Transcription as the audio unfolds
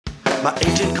My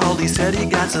agent called, he said he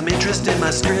got some interest in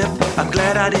my strip. I'm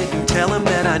glad I didn't tell him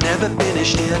that I never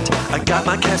finished it. I got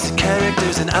my cast of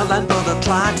characters and outline for the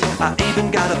plot. I even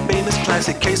got a famous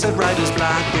classic case of writer's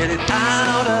block. Get it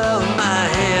out of my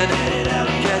head.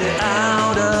 Get it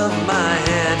out of my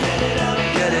head.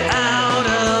 Get it out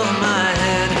of my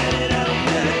head.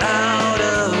 Get it out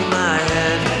of my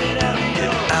head. Get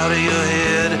it out of your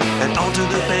head and onto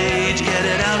the page. Get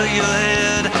it out of your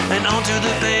head and onto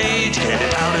the page. Get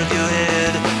it out of your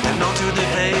head and onto the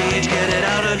page. Get it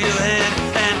out of your head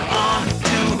and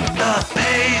onto the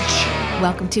page.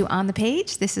 Welcome to On the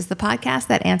Page. This is the podcast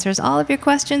that answers all of your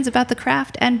questions about the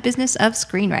craft and business of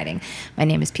screenwriting. My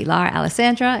name is Pilar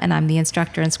Alessandra, and I'm the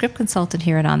instructor and script consultant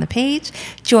here at On the Page.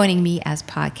 Joining me as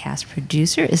podcast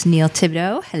producer is Neil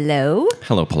Thibodeau. Hello.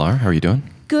 Hello, Pilar. How are you doing?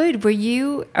 Good. Were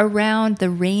you around the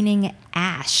raining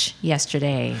ash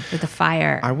yesterday with the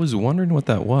fire? I was wondering what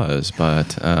that was, but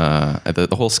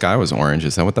the whole sky was orange.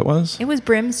 Is that what that was? It was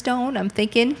brimstone, I'm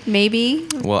thinking, maybe.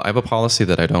 Well, I have a policy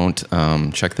that I don't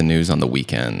check the news on the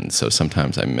weekend, so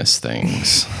sometimes I miss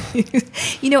things.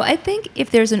 You know, I think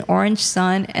if there's an orange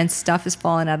sun and stuff is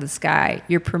falling out of the sky,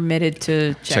 you're permitted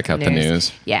to check out the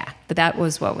news. Yeah, but that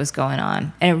was what was going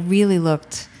on. And it really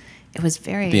looked... It was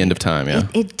very... The end of time, yeah?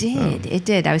 It did. It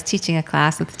did. I was teaching a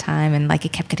class at the time, and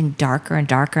it kept getting darker and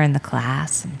darker in the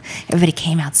class, and everybody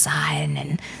came outside,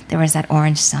 and there was that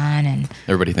orange sun, and...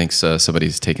 Everybody thinks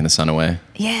somebody's taking the sun away.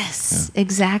 Yes, yeah.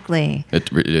 Exactly.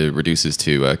 It reduces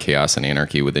to chaos and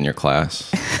anarchy within your class.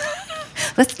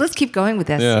 Let's keep going with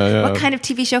this. Yeah. What kind of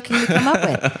TV show can we come up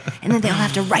with? And then they'll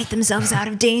have to write themselves out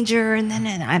of danger, and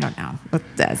I don't know.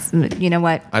 You know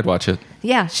what? I'd watch it.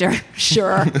 Yeah, sure.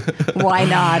 Why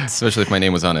not? Especially if my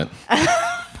name was on it.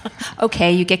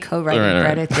 Okay, you get co-writing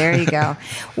credit. Right. There you go.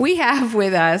 We have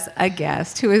with us a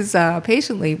guest who is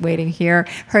patiently waiting here.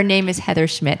 Her name is Heather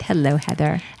Schmidt. Hello,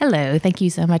 Heather. Hello. Thank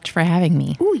you so much for having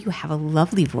me. Ooh, you have a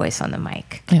lovely voice on the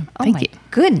mic. Yeah, thank you. Oh, my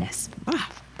goodness. Wow.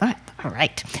 All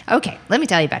right. Okay, let me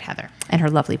tell you about Heather and her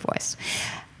lovely voice.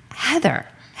 Heather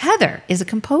is a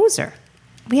composer.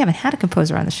 We haven't had a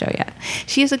composer on the show yet.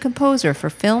 She is a composer for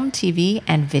film, TV,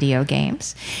 and video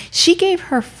games. She gave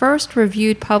her first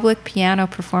reviewed public piano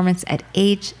performance at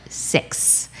age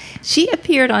 6. She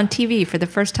appeared on TV for the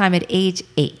first time at age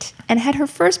 8 and had her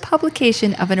first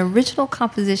publication of an original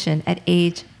composition at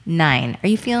age 9. Are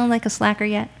you feeling like a slacker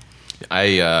yet?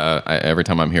 I every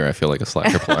time I'm here, I feel like a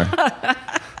slacker player.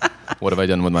 What have I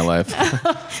done with my life?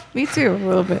 Me too, a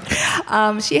little bit.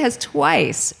 She has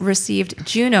twice received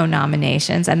Juno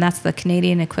nominations, and that's the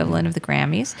Canadian equivalent of the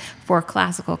Grammys, for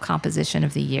Classical Composition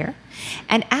of the Year.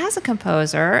 And as a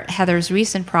composer, Heather's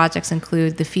recent projects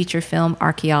include the feature film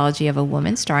Archaeology of a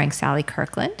Woman, starring Sally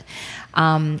Kirkland.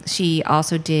 She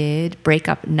also did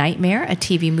Breakup Nightmare, a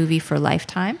TV movie for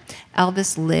Lifetime,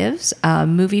 Elvis Lives, a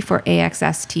movie for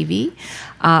AXS TV,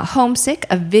 Homesick,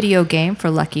 a video game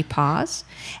for Lucky Paws,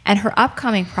 and her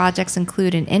upcoming projects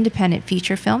include an independent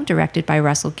feature film directed by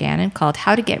Russell Gannon called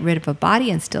How to Get Rid of a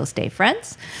Body and Still Stay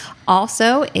Friends.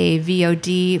 Also, a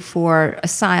VOD for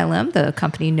Asylum, the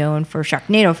company known for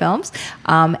Sharknado films,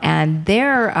 and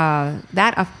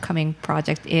that upcoming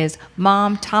project is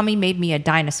Mom, Tommy Made Me a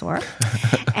Dinosaur,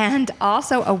 and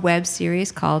also a web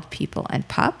series called People and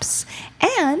Pups.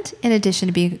 And in addition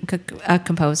to being a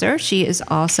composer, she is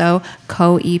also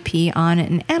co-EP on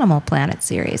an Animal Planet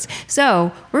series.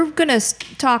 So we're going to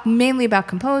talk mainly about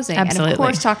composing. Absolutely. And of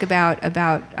course talk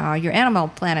about your Animal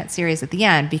Planet series at the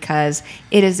end, because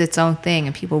it is its own thing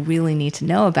and people really need to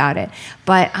know about it.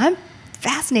 But I'm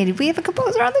fascinated. We have a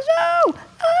composer on the show.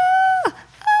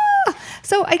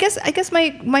 So I guess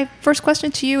my first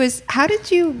question to you is, how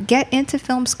did you get into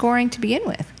film scoring to begin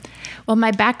with? Well,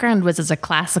 my background was as a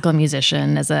classical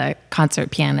musician, as a concert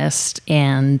pianist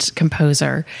and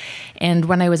composer. And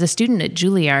when I was a student at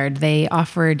Juilliard, they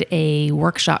offered a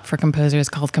workshop for composers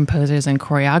called Composers and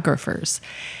Choreographers.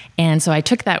 And so I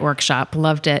took that workshop,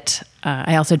 loved it.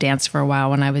 I also danced for a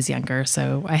while when I was younger,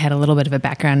 so I had a little bit of a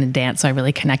background in dance, so I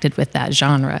really connected with that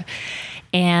genre.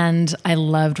 And I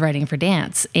loved writing for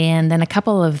dance. And then a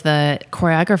couple of the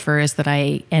choreographers that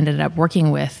I ended up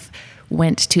working with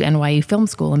went to NYU Film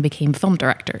School and became film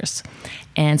directors.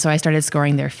 And so I started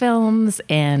scoring their films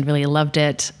and really loved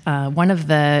it. One of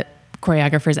the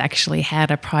choreographers actually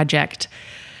had a project.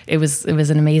 It was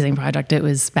an amazing project. It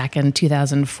was back in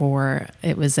 2004.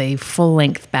 It was a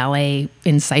full-length ballet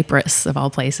in Cyprus, of all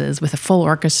places, with a full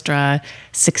orchestra,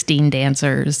 16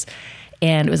 dancers.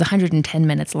 And it was 110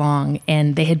 minutes long.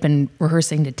 And they had been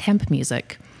rehearsing to temp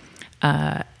music.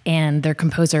 And their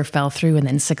composer fell through, and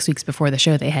then 6 weeks before the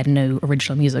show, they had no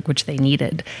original music, which they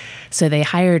needed. So they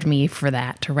hired me for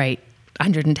that, to write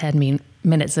 110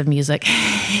 minutes of music.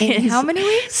 In how many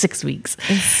weeks? 6 weeks.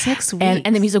 In 6 weeks.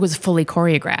 And the music was fully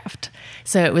choreographed.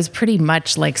 So it was pretty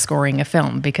much like scoring a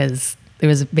film because it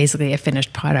was basically a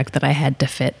finished product that I had to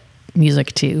fit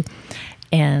music to.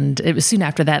 And it was soon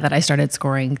after that I started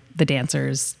scoring the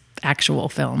dancers' actual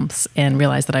films and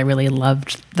realized that I really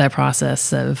loved the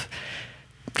process of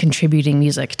contributing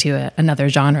music to another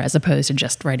genre as opposed to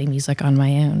just writing music on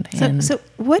my own. So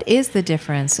what is the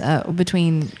difference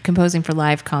between composing for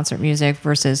live concert music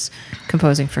versus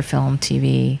composing for film,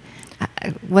 TV?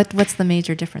 What's the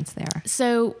major difference there?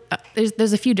 So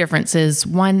there's a few differences.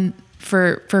 One,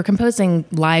 for composing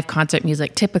live concert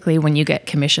music, typically when you get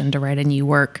commissioned to write a new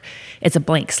work, it's a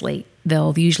blank slate.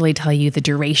 They'll usually tell you the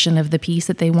duration of the piece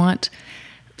that they want,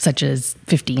 such as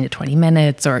 15 to 20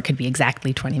 minutes, or it could be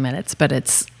exactly 20 minutes, but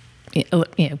it's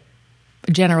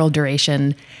general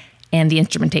duration and the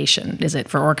instrumentation. Is it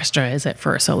for orchestra? Is it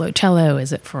for a solo cello?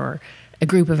 Is it for a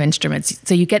group of instruments?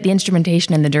 So you get the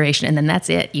instrumentation and the duration, and then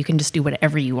that's it. You can just do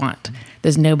whatever you want.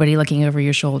 There's nobody looking over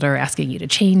your shoulder asking you to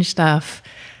change stuff.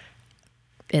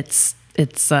 It's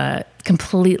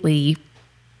completely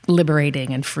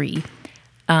liberating and free.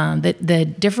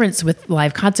 The difference with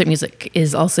live concert music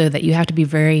is also that you have to be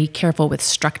very careful with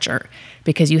structure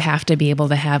because you have to be able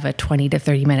to have a 20 to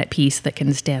 30 minute piece that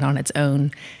can stand on its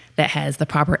own, that has the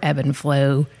proper ebb and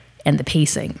flow and the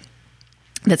pacing.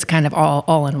 That's kind of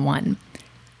all in one.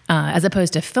 As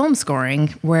opposed to film scoring,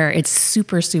 where it's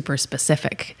super, super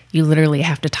specific. You literally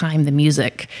have to time the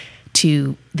music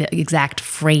to the exact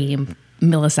frame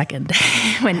millisecond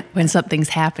when something's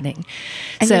happening.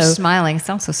 And you're smiling. It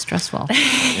sounds so stressful.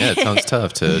 Yeah, it sounds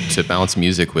tough to balance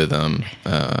music with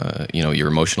your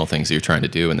emotional things that you're trying to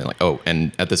do, and then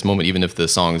and at this moment, even if the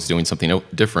song is doing something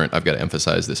different, I've got to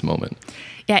emphasize this moment.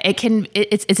 Yeah,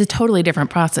 it's a totally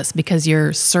different process because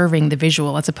you're serving the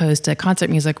visual as opposed to concert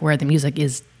music where the music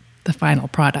is the final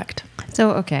product.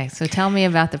 So tell me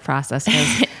about the process,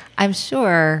 because I'm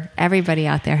sure everybody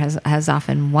out there has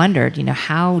often wondered,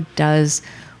 how does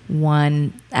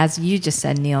one, as you just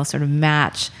said, Neil, sort of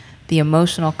match the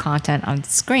emotional content on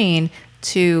screen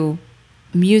to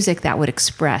music that would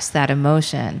express that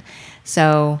emotion.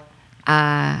 So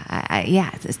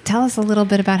tell us a little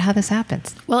bit about how this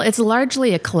happens. Well, it's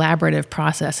largely a collaborative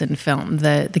process in film.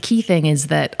 The key thing is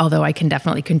that although I can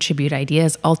definitely contribute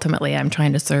ideas, ultimately I'm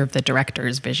trying to serve the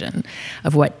director's vision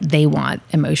of what they want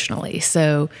emotionally.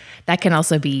 So that can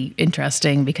also be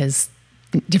interesting because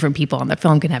different people on the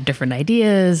film can have different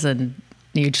ideas and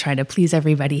you're trying to please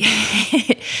everybody.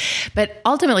 But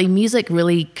ultimately, music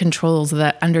really controls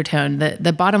the undertone.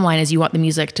 The bottom line is you want the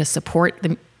music to support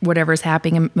whatever's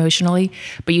happening emotionally,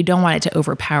 but you don't want it to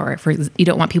overpower it. You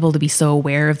don't want people to be so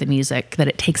aware of the music that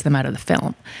it takes them out of the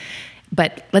film.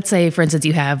 But let's say, for instance,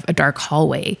 you have a dark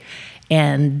hallway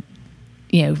and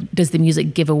does the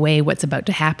music give away what's about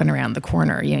to happen around the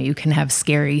corner? You can have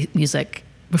scary music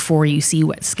before you see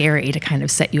what's scary to kind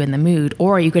of set you in the mood,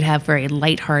 or you could have very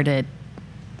lighthearted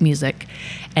music,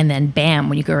 and then bam,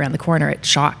 when you go around the corner, it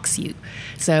shocks you.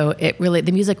 So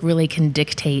the music really can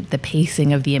dictate the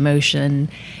pacing of the emotion.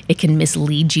 It can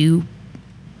mislead you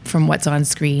from what's on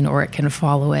screen, or it can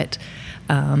follow it.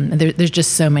 There's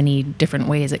just so many different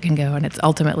ways it can go, and it's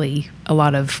ultimately a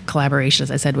lot of collaboration, as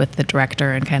I said, with the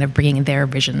director and kind of bringing their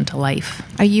vision to life.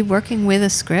 Are you working with a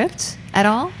script at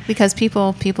all? Because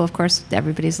people, of course,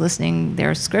 everybody's listening,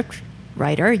 they're a script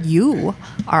writer. You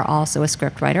are also a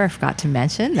script writer. I forgot to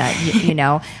mention that.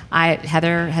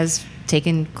 Heather has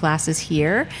taken classes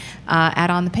here at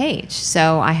On the Page,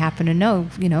 so I happen to know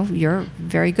you're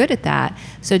very good at that.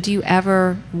 So do you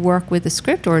ever work with the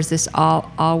script, or is this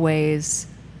always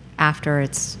after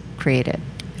it's created?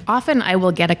 Often I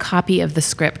will get a copy of the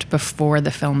script before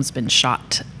the film's been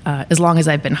shot, as long as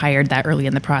I've been hired that early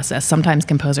in the process. Sometimes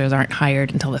composers aren't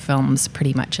hired until the film's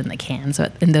pretty much in the can. So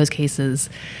in those cases,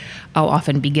 I'll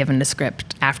often be given the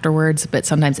script afterwards, but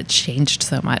sometimes it's changed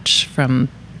so much from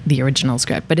the original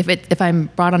script. But if I'm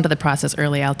brought onto the process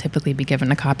early, I'll typically be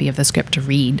given a copy of the script to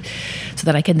read so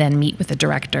that I can then meet with the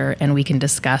director and we can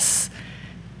discuss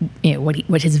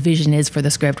what his vision is for the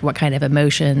script, what kind of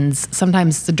emotions.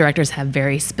 Sometimes the directors have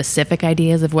very specific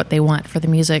ideas of what they want for the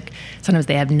music. Sometimes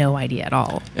they have no idea at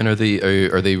all. And are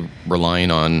they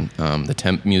relying on the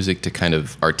temp music to kind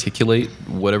of articulate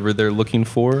whatever they're looking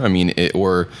for? I mean,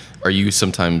 or are you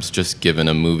sometimes just given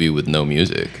a movie with no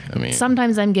music? I mean,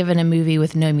 sometimes I'm given a movie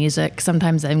with no music.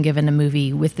 Sometimes I'm given a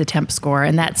movie with the temp score,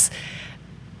 and that's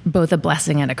both a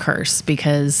blessing and a curse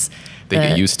because they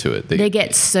get used to it. They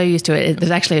get so used to it.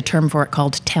 There's actually a term for it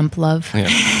called temp love. Yeah.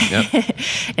 Yep.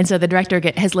 And so the director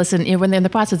has listened, when they're in the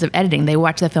process of editing, they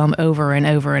watch the film over and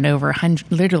over and over,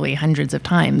 literally hundreds of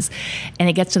times. And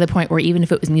it gets to the point where even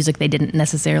if it was music they didn't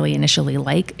necessarily initially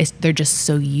like, they're just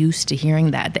so used to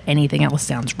hearing that anything else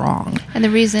sounds wrong. And the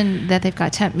reason that they've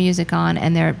got temp music on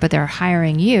but they're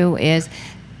hiring you is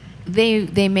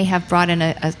they may have brought in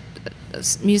a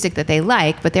music that they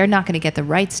like, but they're not going to get the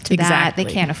rights to that. They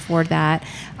can't afford that.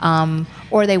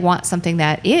 Or they want something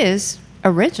that is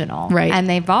original. Right. And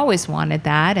they've always wanted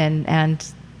that,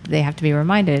 and they have to be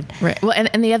reminded. Right. Well,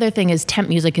 and the other thing is temp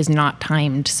music is not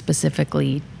timed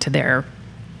specifically to their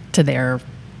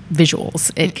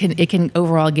visuals. It can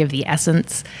overall give the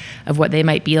essence of what they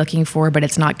might be looking for, but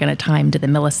it's not going to time to the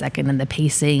millisecond, and the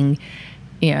pacing,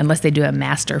 unless they do a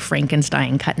master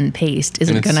Frankenstein cut and paste,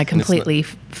 isn't going to completely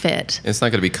fit. It's not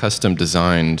going to be custom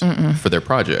designed for their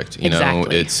project.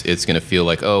 Exactly. It's going to feel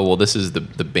like, oh, well, this is the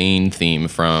Bane theme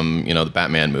from the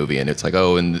Batman movie, and it's like,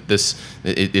 oh, and this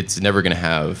it's never going to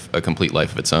have a complete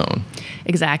life of its own.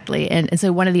 Exactly. And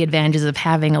so one of the advantages of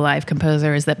having a live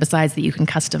composer is that besides that you can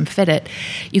custom fit it,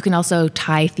 you can also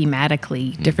tie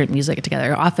thematically different music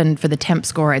together. Often for the temp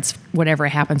score, it's whatever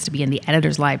happens to be in the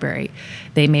editor's library.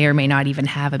 They may or may not even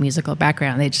have a musical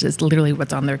background. It's literally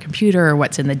what's on their computer or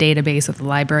what's in the database of the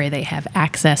library they have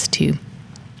access to.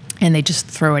 And they just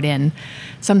throw it in,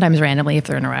 sometimes randomly if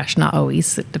they're in a rush, not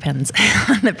always. It depends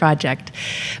on the project.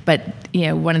 But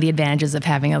one of the advantages of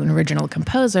having an original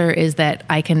composer is that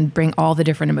I can bring all the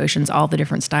different emotions, all the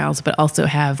different styles, but also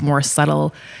have more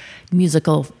subtle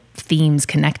musical themes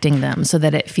connecting them so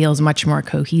that it feels much more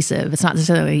cohesive. It's not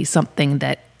necessarily something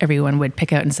that everyone would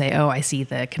pick out and say, oh, I see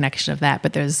the connection of that.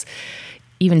 But there's,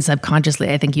 even subconsciously,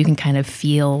 I think you can kind of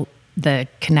feel the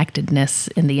connectedness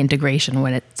in the integration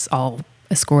when it's all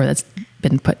a score that's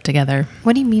been put together.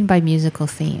 What do you mean by musical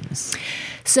themes?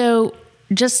 So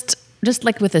just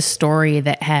like with a story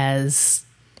that has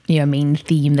a main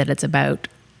theme that it's about,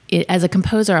 as a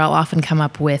composer, I'll often come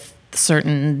up with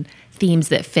certain themes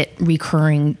that fit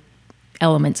recurring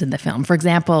elements in the film. For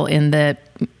example, in the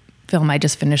film I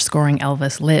just finished scoring,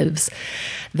 Elvis Lives,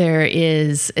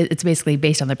 it's basically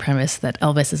based on the premise that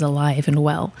Elvis is alive and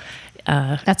well.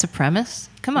 That's a premise?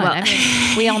 Come on. I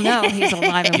mean, we all know he's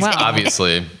alive and well.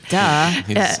 Obviously. Duh.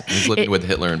 He's living with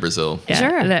Hitler in Brazil. Yeah.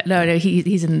 Sure. No,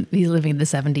 he's living in the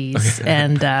 70s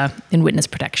and in witness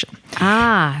protection.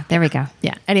 Ah, there we go.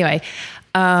 Yeah. Anyway,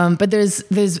 but there's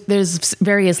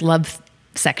various love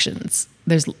sections.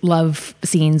 There's love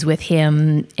scenes with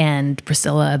him and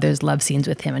Priscilla. There's love scenes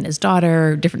with him and his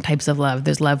daughter, different types of love.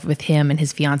 There's love with him and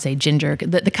his fiancée, Ginger.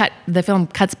 The film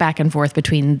cuts back and forth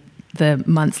between the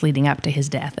months leading up to his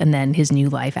death and then his new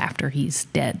life after he's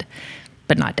dead,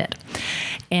 but not dead.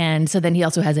 And so then he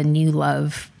also has a new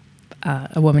love,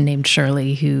 a woman named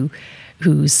Shirley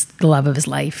who's the love of his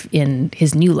life in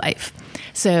his new life.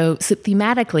 So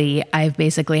thematically, I've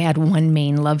basically had one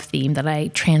main love theme that I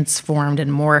transformed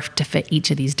and morphed to fit each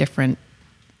of these different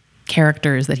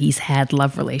characters that he's had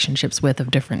love relationships with of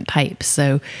different types.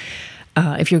 So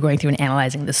if you're going through and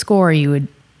analyzing the score, you would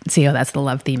see, oh, that's the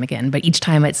love theme again. But each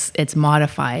time it's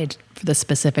modified for the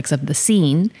specifics of the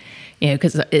scene,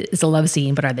 because it's a love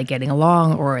scene, but are they getting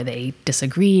along or are they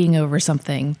disagreeing over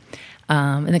something?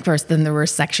 And of course, then there were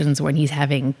sections when he's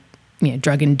having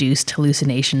drug-induced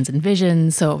hallucinations and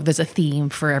visions. So there's a theme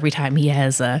for every time he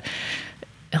has a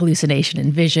hallucination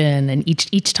and vision. And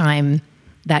each time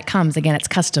that comes, again, it's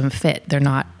custom fit. They're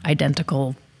not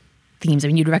identical themes. I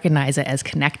mean, you'd recognize it as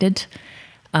connected.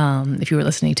 If you were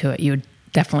listening to it, you would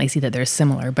definitely see that they're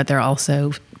similar, but they're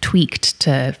also tweaked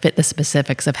to fit the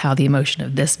specifics of how the emotion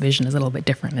of this vision is a little bit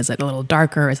different. Is it a little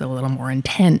darker? Is it a little more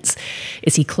intense?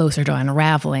 Is he closer to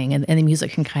unraveling? And the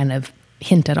music can kind of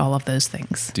hint at all of those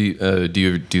things. Do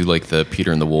you do like the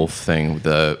Peter and the Wolf thing?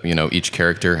 Each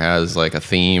character has like a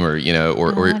theme, or you?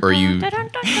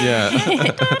 Yeah.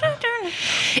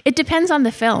 It depends on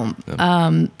the film.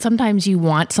 Sometimes you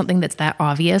want something that's that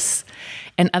obvious,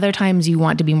 and other times you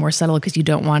want to be more subtle because you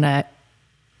don't want to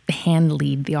hand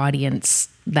lead the audience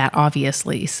that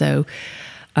obviously. So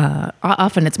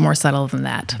often it's more subtle than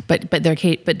that. But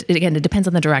again, it depends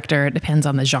on the director. It depends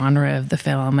on the genre of the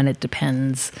film, and it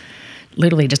depends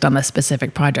literally just on the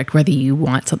specific project, whether you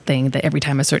want something that every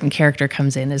time a certain character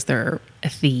comes in, is there a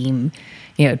theme?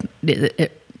 You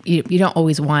don't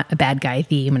always want a bad guy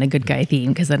theme and a good guy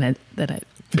theme, because then it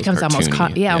becomes almost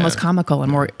almost comical,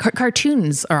 and more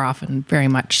cartoons are often very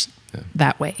much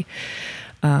that way,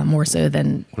 more so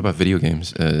than. What about video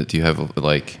games? Do you have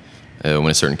like when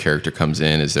a certain character comes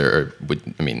in? Is there?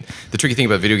 The tricky thing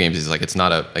about video games is like it's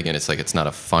not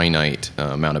a finite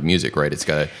amount of music, right? It's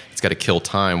got to kill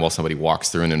time while somebody walks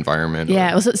through an environment.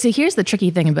 Yeah. So here's the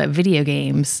tricky thing about video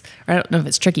games. Or I don't know if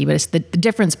it's tricky, but it's the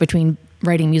difference between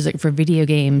writing music for video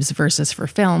games versus for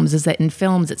films is that in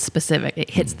films it's specific. It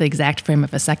hits the exact frame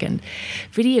of a second.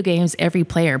 Video games, every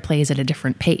player plays at a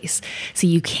different pace. So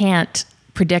you can't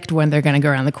predict when they're going to go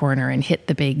around the corner and hit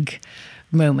the big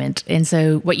moment. And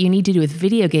so what you need to do with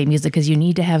video game music is you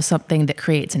need to have something that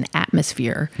creates an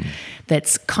atmosphere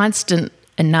that's constant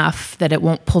enough that it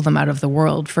won't pull them out of the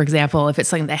world. For example, if it's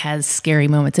something that has scary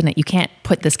moments in it, you can't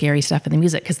put the scary stuff in the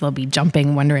music because they'll be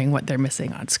jumping, wondering what they're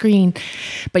missing on screen.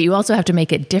 But you also have to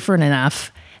make it different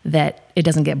enough that it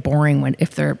doesn't get boring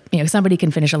if they're, somebody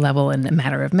can finish a level in a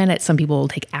matter of minutes. Some people will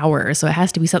take hours. So it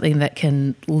has to be something that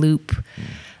can loop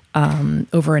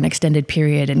over an extended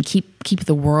period and keep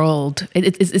the world.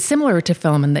 It's similar to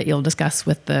film in that you'll discuss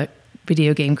with the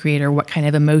video game creator what kind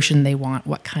of emotion they want,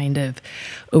 what kind of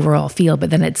overall feel,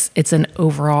 but then it's an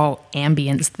overall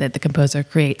ambience that the composer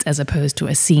creates as opposed to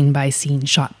a scene by scene,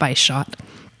 shot by shot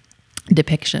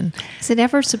depiction. Is it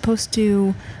ever supposed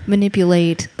to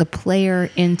manipulate the player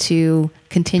into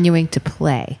continuing to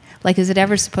play? Like, is it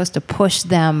ever supposed to push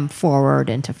them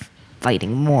forward into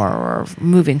fighting more or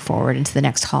moving forward into the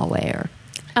next hallway? Or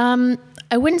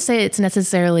I wouldn't say it's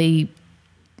necessarily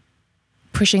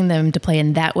pushing them to play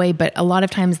in that way, but a lot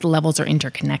of times the levels are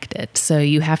interconnected. So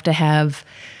you have to have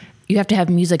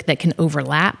music that can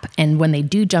overlap, and when they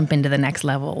do jump into the next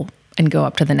level and go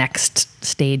up to the next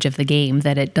stage of the game,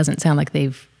 that it doesn't sound like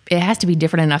it has to be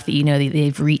different enough that that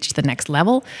they've reached the next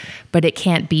level, but it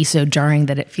can't be so jarring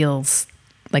that it feels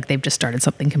like they've just started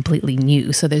something completely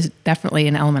new. So there's definitely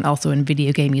an element also in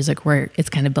video game music where it's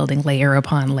kind of building layer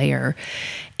upon layer,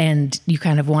 and you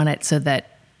kind of want it so that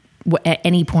at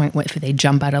any point, if they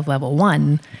jump out of level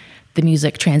 1, the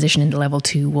music transition into level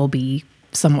 2 will be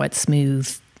somewhat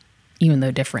smooth, even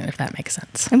though different, if that makes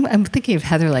sense. I'm thinking of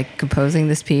Heather like composing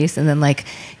this piece and then like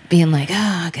being like,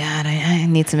 oh God, I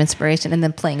need some inspiration, and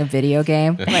then playing a video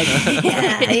game, like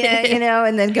yeah,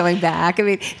 and then going back. I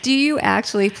mean, do you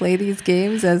actually play these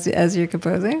games as you're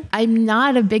composing? I'm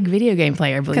not a big video game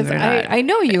player, believe it or not. I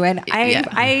know you, and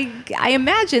I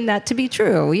imagine that to be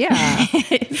true. Yeah.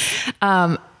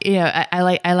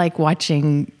 I like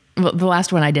watching. Well, the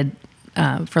last one I did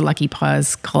for Lucky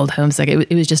Paws called Homesick.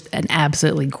 It was just an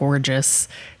absolutely gorgeous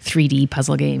 3D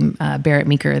puzzle game. Barrett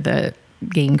Meeker, the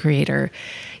game creator,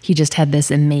 he just had this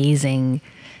amazing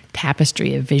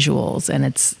tapestry of visuals, and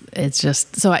it's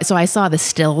just so I saw the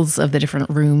stills of the different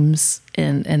rooms,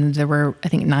 and there were, I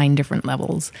think, 9 different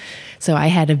levels. So I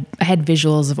had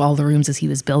visuals of all the rooms as he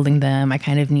was building them. I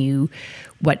kind of knew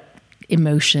what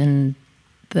emotion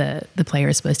the player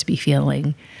is supposed to be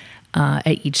feeling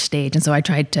at each stage, and so I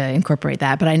tried to incorporate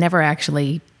that. But I never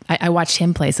actually. I watched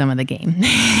him play some of the game,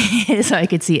 so I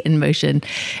could see it in motion,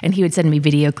 and he would send me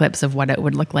video clips of what it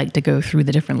would look like to go through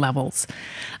the different levels.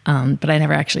 But I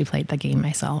never actually played the game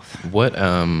myself. What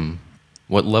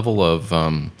level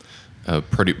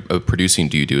of producing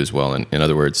do you do as well? In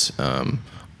other words,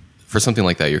 for something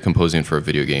like that, you're composing for a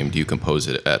video game. Do you compose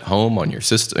it at home on your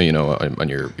system? On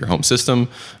your home system?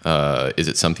 Is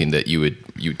it something that you'd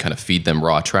kind of feed them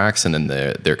raw tracks, and then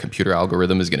their computer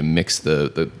algorithm is going to mix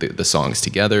the songs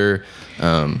together?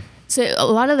 So a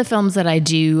lot of the films that I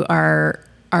do are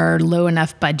low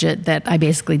enough budget that I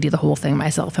basically do the whole thing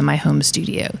myself in my home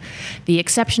studio. The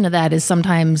exception to that is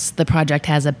sometimes the project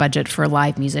has a budget for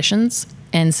live musicians,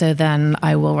 and so then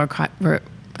I will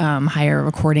hire a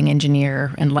recording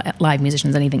engineer and live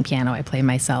musicians. Anything piano, I play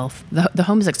myself. The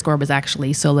Homesick score was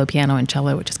actually solo piano and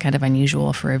cello, which is kind of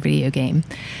unusual for a video game.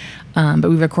 But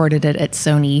we recorded it at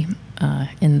Sony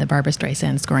in the Barbra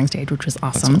Streisand scoring stage, which was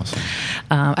awesome. That's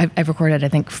awesome. I've recorded, I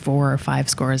think, 4 or 5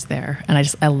 scores there,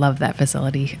 and I love that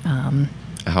facility.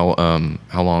 How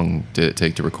long did it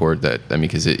take to record that? I mean,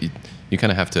 because you kind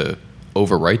of have to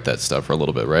overwrite that stuff for a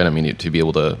little bit, right? I mean, to be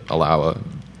able to allow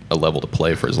a level to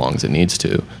play for as long as it needs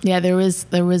to. Yeah, there was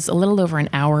a little over an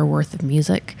hour worth of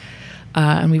music,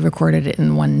 and we recorded it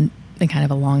in kind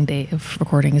of a long day of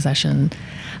recording session.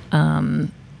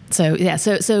 So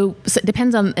it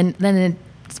depends on, and then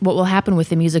what will happen with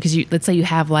the music is let's say you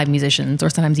have live musicians, or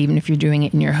sometimes even if you're doing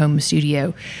it in your home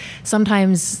studio,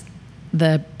 sometimes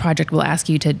the project will ask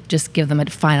you to just give them a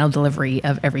final delivery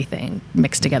of everything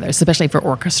mixed together, especially for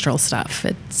orchestral stuff.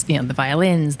 It's, the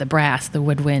violins, the brass, the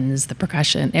woodwinds, the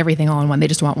percussion, everything all in one. They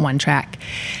just want one track.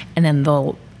 And then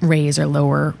they'll raise or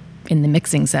lower in the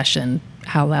mixing session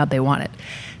how loud they want it.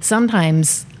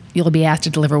 Sometimes you'll be asked to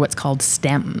deliver what's called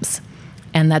stems.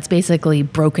 And that's basically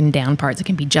broken down parts. It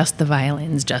can be just the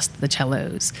violins, just the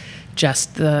cellos,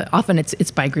 often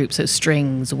it's by group, so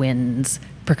strings, winds,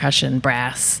 percussion,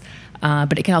 brass.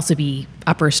 But it can also be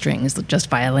upper strings, just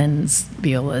violins,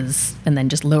 violas, and then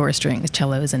just lower strings,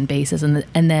 cellos and basses. And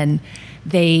then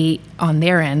they, on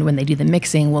their end, when they do the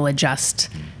mixing, will adjust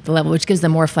the level, which gives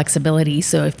them more flexibility.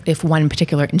 So if one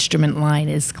particular instrument line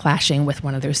is clashing with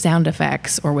one of their sound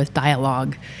effects or with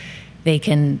dialogue, they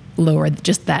can lower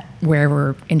just that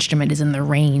wherever instrument is in the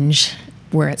range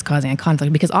where it's causing a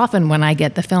conflict. Because often when I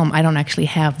get the film, I don't actually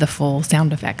have the full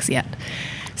sound effects yet.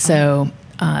 So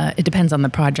it depends on the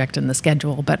project and the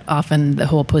schedule, but often the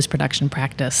whole post-production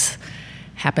practice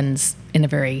happens in a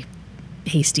very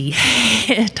hasty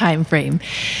time frame.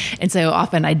 And so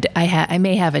often I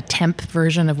may have a temp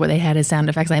version of what they had as sound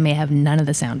effects. I may have none of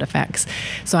the sound effects.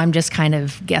 So I'm just kind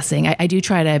of guessing. I do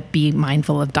try to be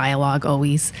mindful of dialogue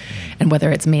always, and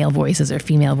whether it's male voices or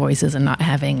female voices, and not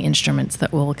having instruments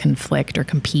that will conflict or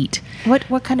compete.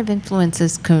 What kind of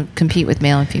influences compete with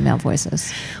male and female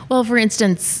voices? Well, for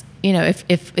instance, if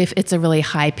it's a really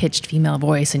high-pitched female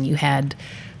voice and you had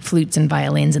flutes and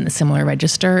violins in the similar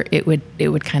register, it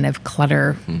would kind of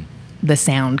clutter the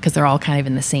sound, because they're all kind of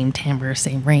in the same timbre,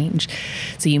 same range.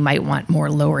 So you might want more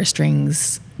lower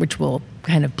strings, which will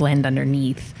kind of blend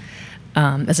underneath,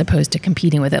 as opposed to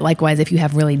competing with it. Likewise, if you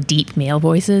have really deep male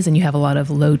voices and you have a lot of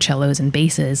low cellos and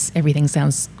basses, everything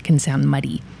can sound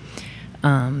muddy.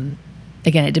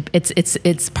 Again,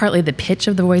 it's partly the pitch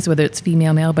of the voice, whether it's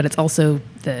female, male, but it's also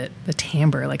the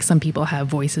timbre. Like some people have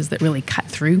voices that really cut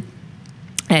through,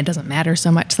 and it doesn't matter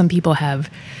so much. Some people have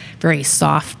very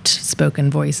soft spoken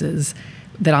voices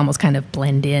that almost kind of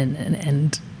blend in.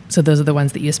 And so those are the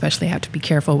ones that you especially have to be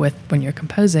careful with when you're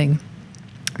composing,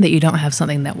 that you don't have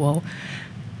something that will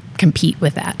compete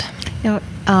with that.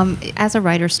 As a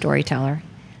writer storyteller,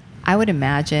 I would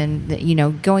imagine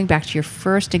that, going back to your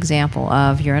first example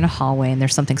of you're in a hallway and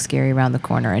there's something scary around the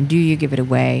corner, and do you give it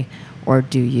away or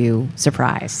do you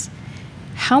surprise?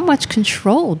 How much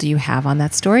control do you have on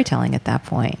that storytelling at that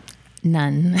point?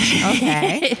 None.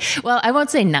 Okay. Well, I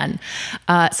won't say none.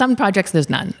 Some projects, there's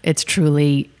none. It's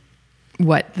truly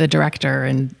what the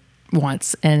director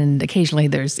wants. And occasionally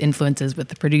there's influences with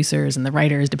the producers and the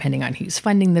writers, depending on who's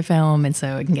funding the film. And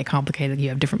so it can get complicated. You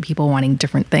have different people wanting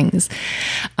different things.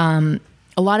 A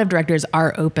lot of directors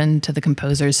are open to the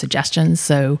composer's suggestions.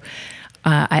 So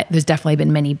there's definitely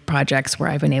been many projects where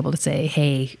I've been able to say,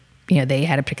 hey, they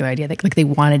had a particular idea, like they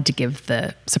wanted to give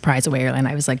the surprise away early. And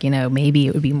I was like, maybe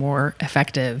it would be more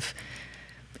effective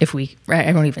if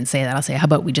I won't even say that. I'll say, how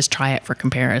about we just try it for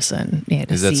comparison?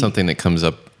 Is that something that comes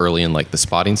up early in like the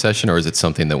spotting session, or is it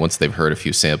something that once they've heard a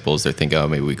few samples, they're thinking, oh,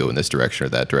 maybe we go in this direction or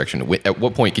that direction? At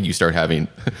what point can you start having,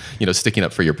 sticking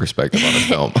up for your perspective on a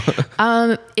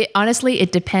film? Honestly,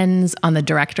 it depends on the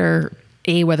director,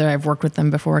 whether I've worked with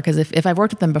them before. Because if I've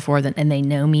worked with them before and they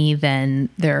know me, then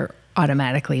they're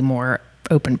automatically more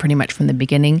open pretty much from the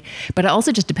beginning. But it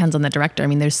also just depends on the director. I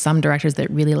mean, there's some directors that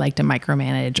really like to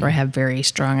micromanage or have very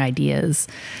strong ideas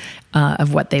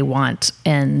of what they want,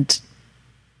 and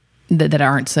that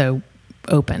aren't so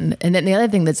open. And then the other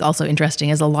thing that's also interesting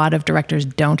is a lot of directors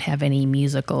don't have any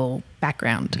musical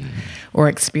background or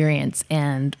experience.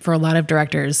 And for a lot of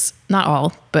directors, not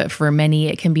all, but for many,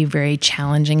 it can be very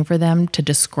challenging for them to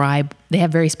describe. They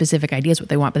have very specific ideas what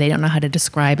they want, but they don't know how to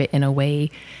describe it in a way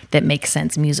that makes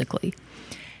sense musically.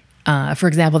 For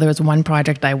example, there was one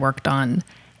project I worked on,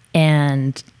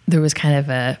 and there was kind of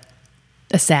a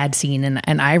sad scene,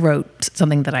 and I wrote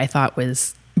something that I thought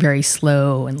was very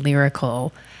slow and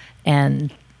lyrical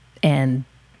and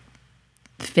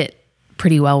fit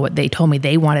pretty well what they told me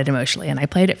they wanted emotionally. And I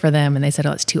played it for them, and they said,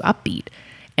 oh, it's too upbeat.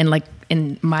 And like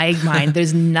in my mind,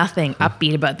 there's nothing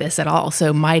upbeat about this at all.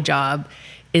 So my job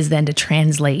is then to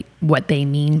translate what they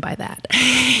mean by that.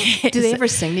 Do they ever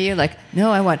sing to you like,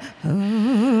 no, I want,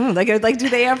 like do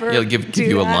they ever give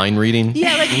you a line reading?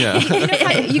 Yeah, like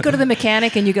how you go to the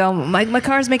mechanic and you go, my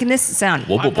car's making this sound.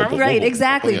 Right,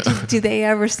 exactly. Yeah. Do they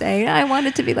ever say, I want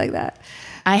it to be like that?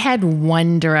 I had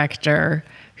one director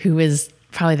who was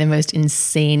probably the most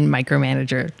insane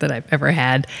micromanager that I've ever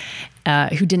had,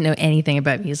 who didn't know anything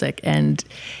about music. And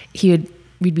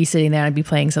we'd be sitting there and I'd be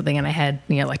playing something, and I had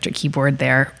the electric keyboard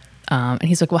there. And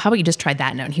he's like, well, how about you just try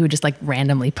that note? And he would just like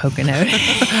randomly poke a note.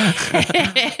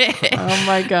 Oh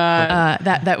my God.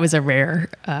 That was a rare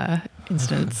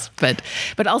instance.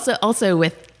 But also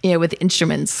with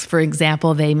instruments, for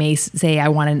example, they may say, I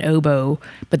want an oboe,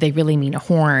 but they really mean a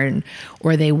horn,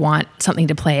 or they want something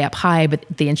to play up high, but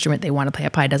the instrument they want to play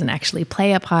up high doesn't actually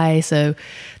play up high. So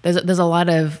there's a lot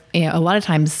of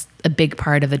times a big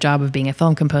part of the job of being a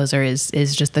film composer is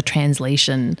just the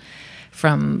translation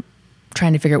from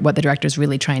trying to figure out what the director is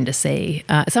really trying to say.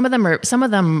 Some of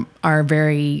them are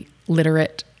very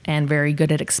literate and very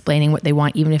good at explaining what they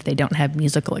want, even if they don't have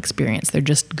musical experience. They're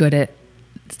just good at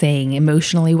saying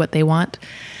emotionally what they want,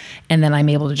 and then I'm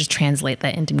able to just translate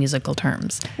that into musical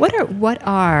terms. What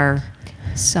are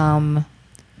some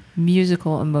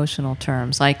musical emotional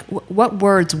terms? Like what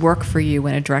words work for you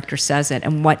when a director says it,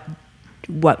 and what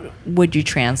would you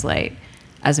translate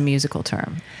as a musical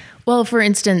term? Well, for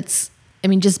instance, I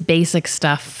mean, just basic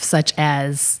stuff such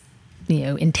as,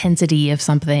 intensity of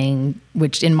something,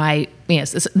 which in my,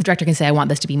 so the director can say, I want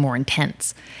this to be more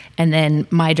intense. And then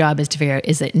my job is to figure out,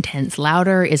 is it intense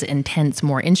louder? Is it intense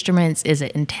more instruments? Is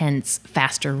it intense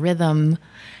faster rhythm?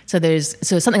 So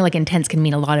something like intense can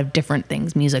mean a lot of different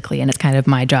things musically, and it's kind of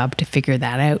my job to figure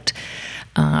that out.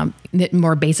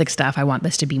 More basic stuff, I want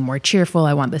this to be more cheerful.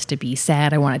 I want this to be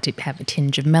sad. I want it to have a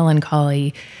tinge of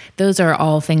melancholy. Those are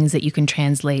all things that you can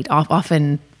translate.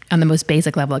 Often, on the most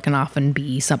basic level, it can often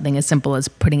be something as simple as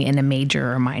putting it in a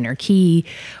major or minor key,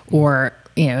 or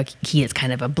a key is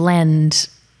kind of a blend.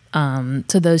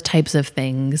 So those types of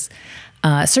things.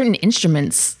 Certain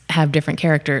instruments have different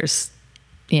characters.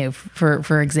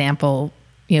 For example,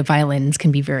 violins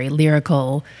can be very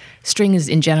lyrical. Strings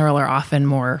in general are often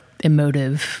more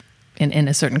emotive in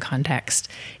a certain context.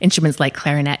 Instruments like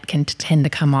clarinet can tend to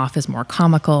come off as more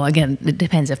comical. Again, it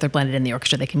depends if they're blended in the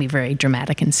orchestra. They can be very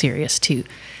dramatic and serious too.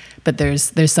 But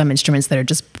there's some instruments that are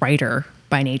just brighter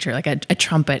by nature. Like a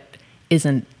trumpet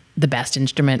isn't the best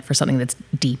instrument for something that's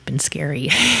deep and scary.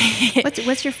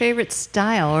 What's your favorite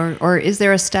style, or is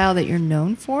there a style that you're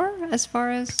known for as far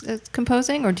as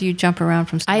composing, or do you jump around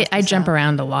from style to style? I jump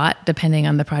around a lot depending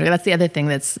on the project. That's the other thing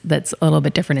that's a little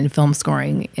bit different in film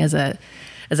scoring. As a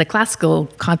classical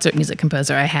concert music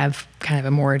composer, I have kind of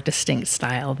a more distinct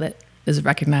style that is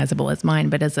recognizable as mine.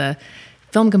 But as a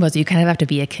film composer, you kind of have to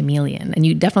be a chameleon, and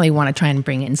you definitely want to try and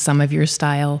bring in some of your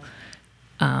style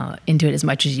into it as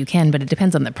much as you can, but it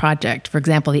depends on the project. For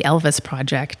example, the Elvis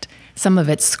project, some of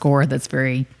its score that's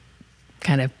very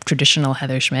kind of traditional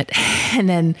Heather Schmidt.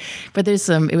 But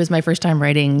it was my first time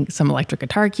writing some electric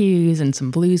guitar cues and some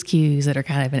blues cues that are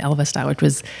kind of an Elvis style, which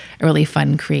was a really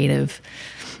fun, creative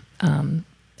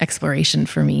exploration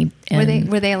for me.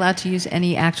 And were they allowed to use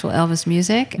any actual Elvis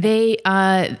music? They,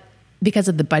 because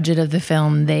of the budget of the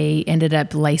film, they ended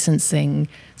up licensing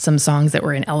some songs that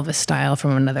were in Elvis style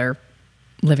from another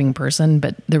living person,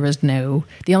 but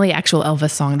the only actual Elvis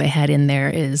song they had in there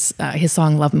is his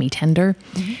song Love Me Tender,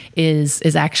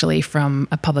 is actually from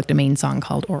a public domain song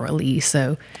called Orally.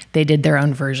 So they did their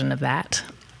own version of that.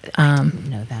 I didn't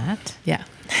know that. Yeah.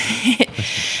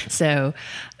 So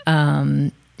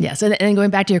and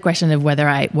going back to your question of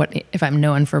if I'm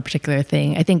known for a particular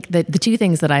thing, I think that the two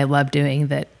things that I love doing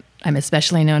that I'm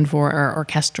especially known for are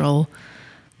orchestral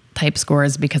type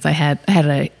scores, because I had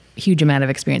a huge amount of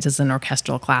experience as an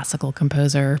orchestral classical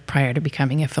composer prior to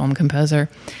becoming a film composer.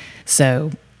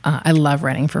 So I love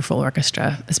writing for full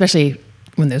orchestra, especially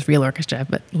when there's real orchestra,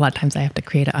 but a lot of times I have to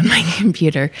create it on my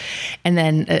computer. And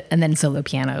then solo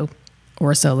piano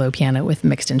with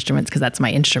mixed instruments, because that's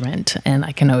my instrument and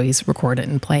I can always record it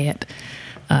and play it.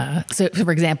 So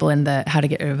for example, in the How to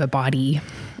Get Rid of a Body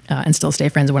and Still Stay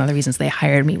Friends, one of the reasons they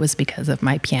hired me was because of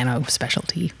my piano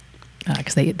specialty,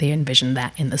 because they envisioned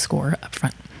that in the score up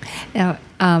front. Now,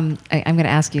 I'm going to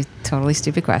ask you a totally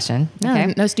stupid question.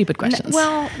 Okay? No stupid questions.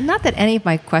 Well, not that any of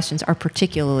my questions are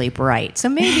particularly bright. So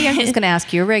maybe I'm just going to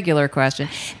ask you a regular question.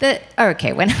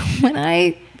 When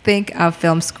I think of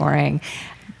film scoring,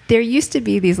 there used to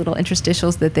be these little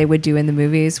interstitials that they would do in the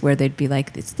movies where they'd be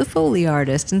like, it's the Foley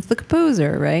artist and it's the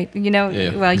composer, right? Yeah,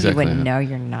 well, exactly, you wouldn't know.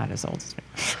 You're not as old as me.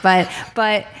 But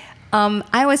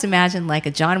I always imagine like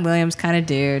a John Williams kind of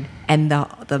dude, and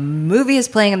the movie is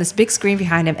playing on this big screen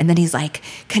behind him, and then he's like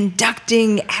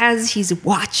conducting as he's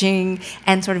watching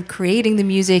and sort of creating the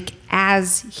music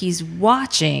as he's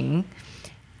watching.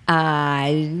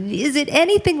 Is it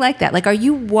anything like that? Like, are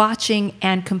you watching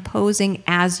and composing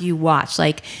as you watch?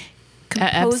 Like,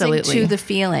 composing absolutely. to the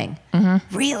feeling?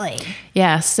 Mm-hmm. Really?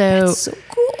 Yeah. So that's so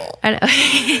cool. I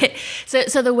know.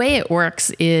 So the way it works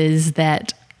is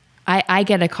that I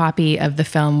get a copy of the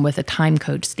film with a time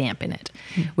code stamp in it,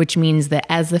 which means that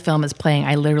as the film is playing,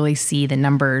 I literally see the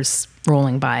numbers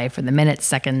rolling by for the minutes,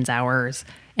 seconds, hours,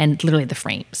 and literally the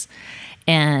frames.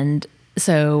 And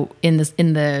so in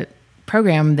the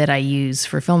program that I use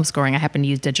for film scoring, I happen to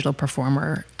use Digital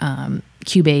Performer.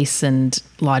 Cubase and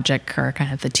Logic are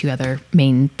kind of the two other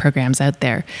main programs out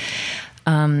there.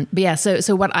 But yeah,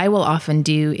 so what I will often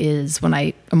do is when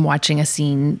I am watching a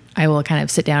scene, I will kind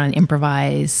of sit down and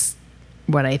improvise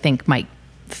what I think might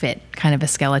fit, kind of a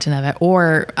skeleton of it.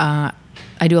 Or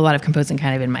I do a lot of composing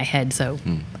kind of in my head. So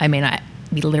I may not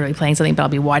be literally playing something, but I'll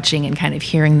be watching and kind of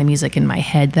hearing the music in my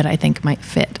head that I think might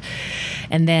fit.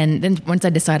 And then once I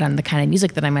decide on the kind of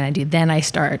music that I'm going to do, then I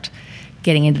start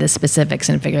getting into the specifics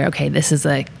and figure, okay, this is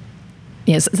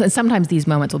sometimes these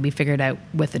moments will be figured out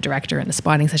with the director in the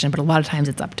spotting session, but a lot of times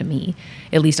it's up to me,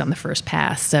 at least on the first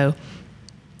pass. So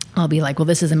I'll be like, well,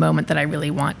 this is a moment that I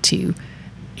really want to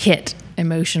hit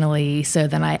emotionally. So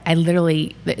then I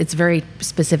literally, it's very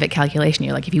specific calculation.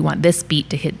 You're like, if you want this beat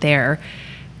to hit there,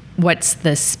 what's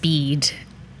the speed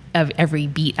of every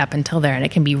beat up until there? And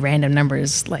it can be random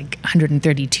numbers, like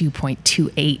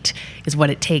 132.28 is what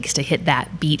it takes to hit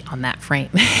that beat on that frame.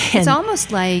 It's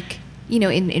almost like,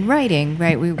 in writing,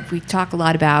 right? We talk a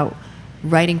lot about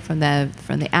writing from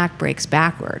the act breaks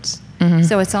backwards. Mm-hmm.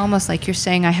 So it's almost like you're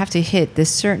saying, I have to hit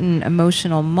this certain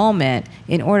emotional moment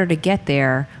in order to get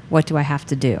there. What do I have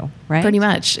to do? Right? Pretty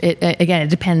much. It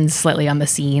depends slightly on the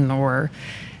scene,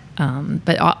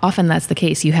 but often that's the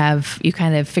case. You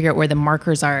kind of figure out where the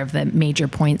markers are of the major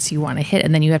points you want to hit,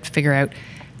 and then you have to figure out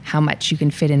how much you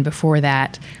can fit in before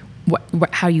that.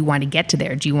 How you want to get to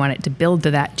there. Do you want it to build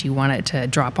to that? Do you want it to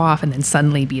drop off and then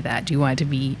suddenly be that? Do you want it to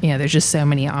be, there's just so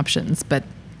many options. But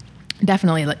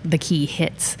definitely the key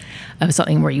hits of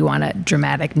something where you want a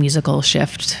dramatic musical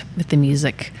shift with the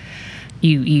music,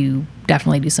 you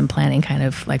definitely do some planning, kind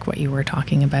of like what you were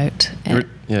talking about. You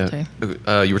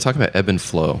were talking about ebb and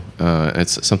flow.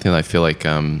 It's something that I feel like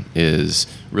is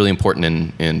really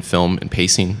important in film and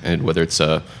pacing, and whether it's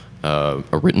a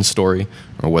written story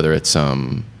or whether it's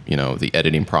the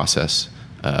editing process.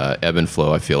 Ebb and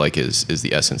flow, I feel like, is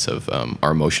the essence of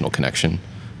our emotional connection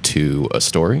to a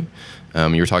story.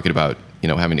 You were talking about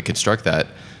having to construct that.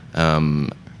 Are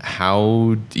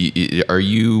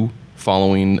you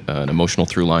following an emotional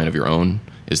through line of your own?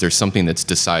 Is there something that's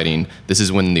deciding this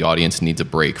is when the audience needs a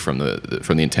break from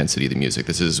the intensity of the music?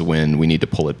 This is when we need to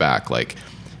pull it back. Like,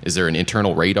 is there an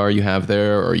internal radar you have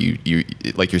there, or you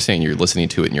like you're saying, you're listening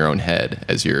to it in your own head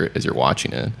as you're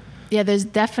watching it? Yeah, there's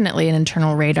definitely an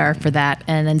internal radar for that.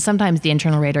 And then sometimes the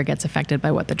internal radar gets affected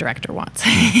by what the director wants.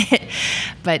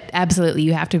 But absolutely,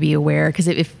 you have to be aware, because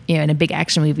if in a big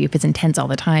action movie, if it's intense all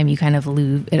the time, you kind of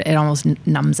lose, it almost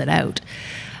numbs it out.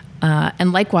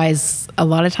 And likewise, a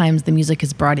lot of times the music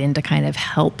is brought in to kind of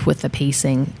help with the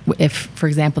pacing. If, for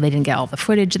example, they didn't get all the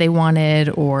footage they wanted,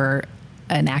 or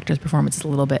an actor's performance is a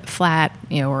little bit flat,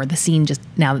 or the scene just,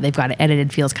 now that they've got it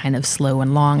edited, feels kind of slow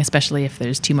and long, especially if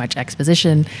there's too much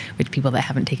exposition, which people that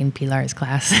haven't taken Pilar's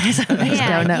class sometimes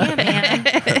don't know.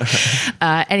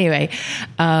 Anyway,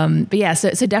 but yeah,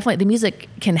 so definitely the music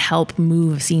can help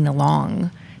move a scene along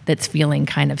that's feeling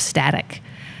kind of static.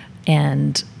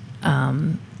 And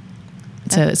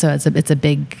so it's a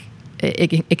big,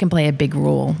 it can play a big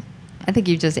role. I think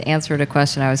you just answered a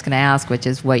question I was going to ask, which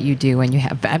is what you do when you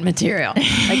have bad material.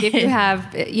 Like, if you have,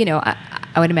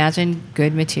 I would imagine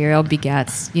good material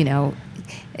begets,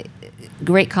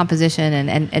 great composition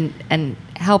and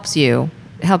helps you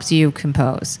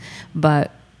compose.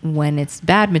 But when it's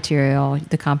bad material,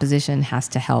 the composition has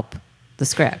to help the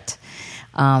script.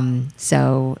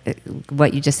 So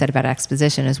what you just said about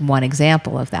exposition is one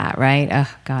example of that, right? Oh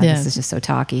God, This is just so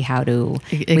talky. How do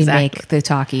we make the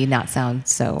talky not sound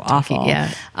so awful?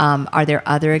 Yeah. Are there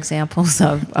other examples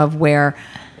of where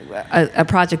a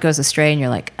project goes astray and you're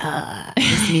like,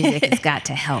 this music has got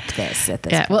to help this at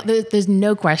this point? Well, there's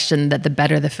no question that the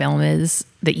better the film is,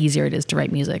 the easier it is to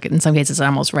write music. In some cases, it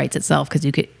almost writes itself, because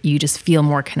you just feel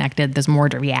more connected. There's more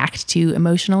to react to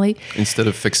emotionally. Instead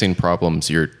of fixing problems,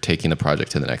 you're taking the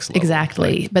project to the next level.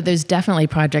 Exactly. But there's definitely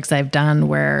projects I've done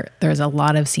where there's a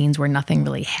lot of scenes where nothing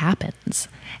really happens,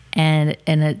 and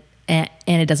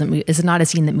it doesn't move. It's not a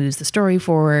scene that moves the story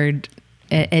forward.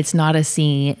 It's not a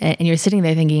scene, and you're sitting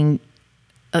there thinking,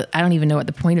 I don't even know what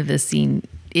the point of this scene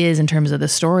is in terms of the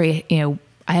story.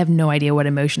 I have no idea what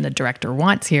emotion the director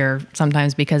wants here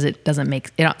sometimes, because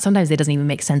sometimes it doesn't even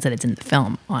make sense that it's in the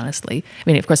film, honestly. I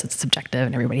mean, of course it's subjective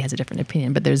and everybody has a different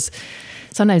opinion, but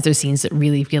sometimes there's scenes that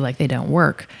really feel like they don't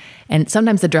work. And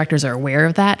sometimes the directors are aware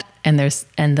of that, and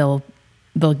they'll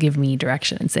give me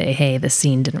direction and say, hey, this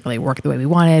scene didn't really work the way we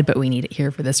wanted, but we need it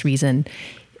here for this reason.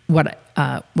 What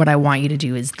I want you to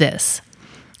do is this.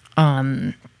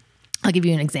 I'll give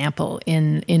you an example.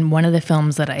 In one of the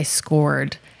films that I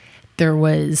scored, there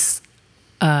was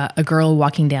a girl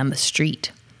walking down the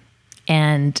street,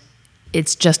 and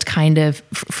it's just kind of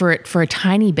for a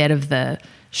tiny bit of the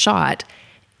shot,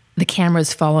 the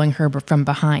camera's following her from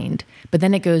behind, but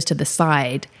then it goes to the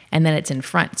side and then it's in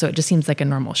front. So it just seems like a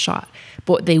normal shot.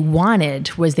 But what they wanted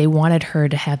her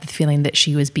to have the feeling that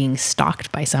she was being stalked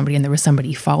by somebody and there was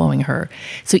somebody following her.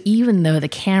 So even though the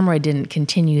camera didn't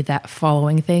continue that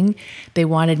following thing, they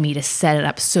wanted me to set it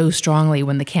up so strongly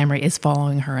when the camera is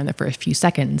following her in the first few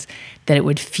seconds that it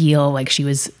would feel like she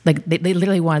was, like they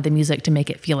literally wanted the music to make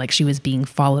it feel like she was being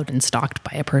followed and stalked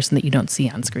by a person that you don't see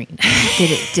on screen.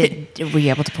 Were you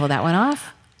able to pull that one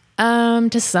off?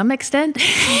 To some extent,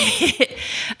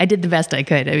 I did the best I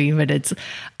could. I mean, but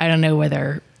I don't know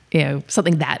whether,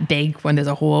 something that big when there's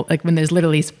when there's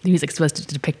literally music supposed to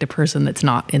depict a person that's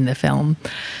not in the film,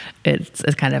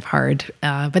 it's kind of hard.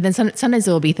 But then sometimes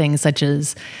there will be things such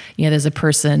as, there's a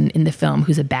person in the film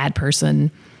who's a bad person,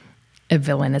 a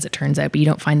villain as it turns out, but you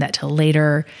don't find that till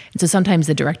later. And so sometimes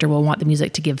the director will want the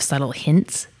music to give subtle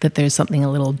hints that there's something a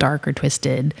little dark or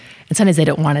twisted. And sometimes they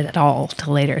don't want it at all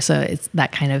till later. So it's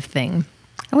that kind of thing.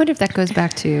 I wonder if that goes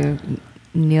back to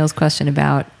Neil's question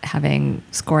about having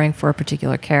scoring for a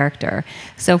particular character.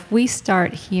 So if we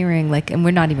start hearing and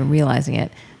we're not even realizing it,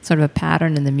 sort of a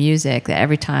pattern in the music that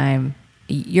every time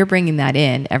you're bringing that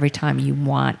in, every time you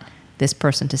want this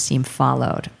person to seem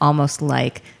followed, almost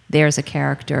like there's a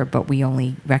character, but we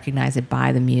only recognize it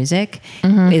by the music.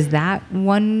 Mm-hmm. Is that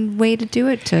one way to do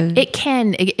it? It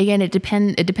can. Again, it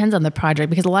depends on the project,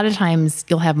 because a lot of times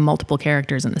you'll have multiple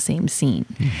characters in the same scene.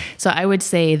 Mm. So I would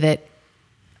say that,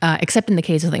 except in the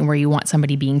case of something where you want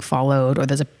somebody being followed, or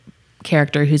there's a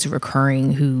character who's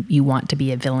recurring who you want to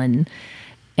be a villain,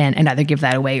 and either give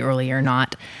that away early or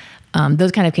not.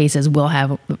 Those kind of cases will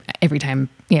have every time,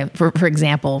 for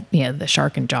example, the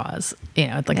shark in Jaws,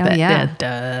 it's like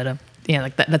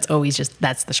that's always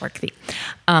that's the shark theme.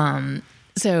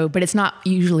 But it's not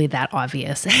usually that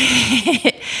obvious.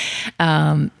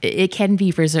 It can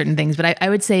be for certain things, but I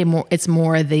would say it's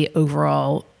more the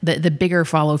overall, the bigger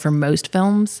follow for most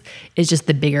films is just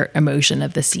the bigger emotion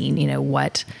of the scene.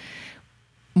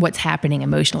 What's happening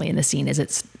emotionally in the scene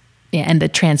and the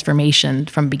transformation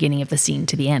from beginning of the scene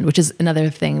to the end, which is another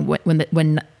thing.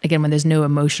 When there's no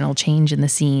emotional change in the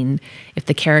scene, if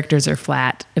the characters are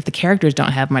flat, if the characters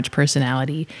don't have much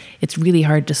personality, it's really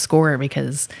hard to score,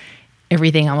 because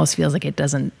everything almost feels like it's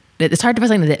hard to find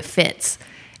something that fits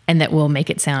and that will make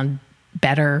it sound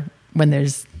better when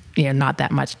there's not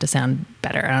that much to sound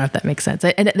better. I don't know if that makes sense.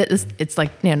 And it's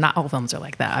like, not all films are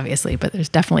like that, obviously, but there's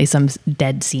definitely some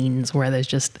dead scenes where there's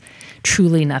just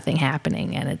truly nothing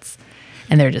happening, and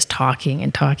they're just talking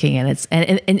and talking,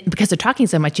 and because they're talking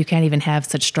so much, you can't even have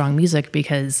such strong music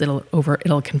because it'll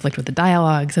conflict with the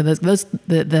dialogue. So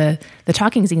the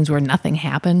talking scenes where nothing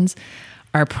happens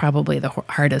are probably the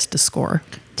hardest to score.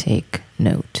 Take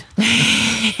note.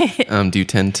 Do you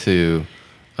tend to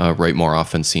write more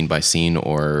often scene by scene,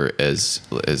 or as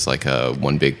like a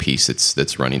one big piece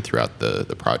that's running throughout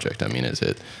the project? I mean, is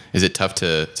it tough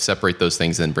to separate those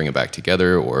things and bring it back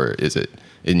together, or is it,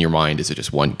 in your mind, is it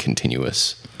just one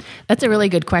continuous? That's a really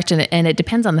good question, and it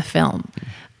depends on the film.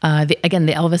 The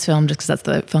Elvis film, just because that's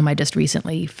the film I just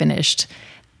recently finished,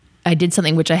 I did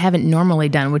something which I haven't normally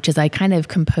done, which is I kind of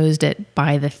composed it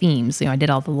by the themes. I did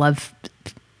all the love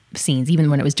scenes, even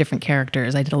when it was different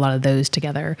characters. I did a lot of those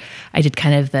together. I did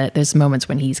kind of there's moments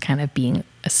when he's kind of being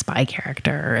a spy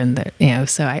character, and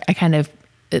so I kind of,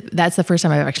 that's the first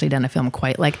time I've actually done a film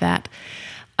quite like that.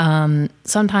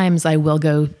 Sometimes I will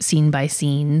go scene by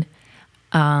scene,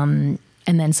 and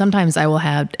then sometimes I will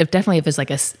have, if there's like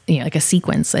a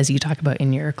sequence, as you talk about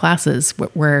in your classes,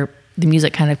 where the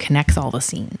music kind of connects all the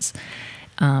scenes.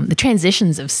 The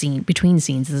transitions of between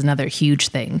scenes is another huge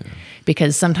thing,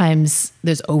 because sometimes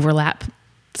there's overlap.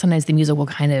 Sometimes the music will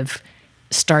kind of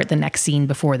start the next scene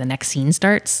before the next scene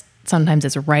starts. Sometimes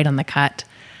it's right on the cut.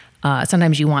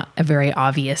 Sometimes you want a very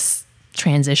obvious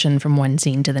transition from one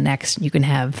scene to the next. You can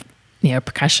have,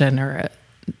 percussion, or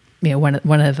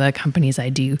one of the companies I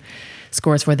do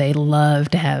scores for, they love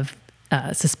to have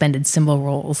suspended cymbal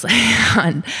rolls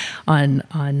on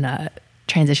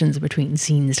transitions between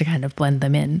scenes to kind of blend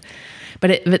them in.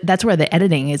 But that's where the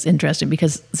editing is interesting,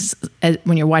 because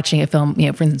when you're watching a film, for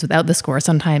instance, without the score,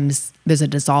 sometimes there's a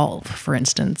dissolve, for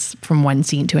instance, from one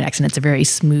scene to the next, and it's a very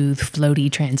smooth,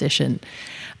 floaty transition.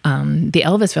 The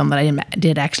Elvis film that I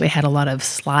did actually had a lot of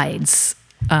slides,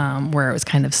 where it was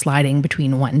kind of sliding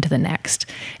between one to the next.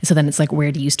 And so then it's like,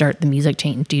 where do you start the music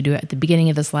change? Do you do it at the beginning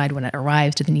of the slide, when it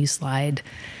arrives to the new slide?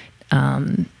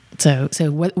 So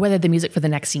whether the music for the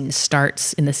next scene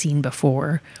starts in the scene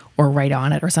before or right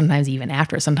on it, or sometimes even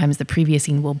after, sometimes the previous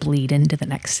scene will bleed into the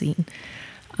next scene.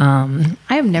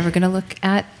 I am never going to look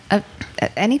at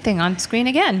anything on screen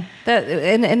again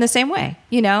in the same way.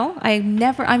 You know,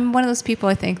 I'm one of those people,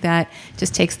 I think, that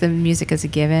just takes the music as a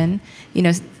given. You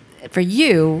know, for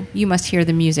you must hear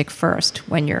the music first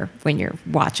when you're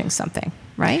watching something,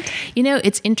 right? You know,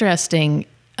 it's interesting.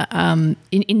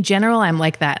 In general, I'm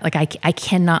like that. Like I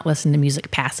cannot listen to music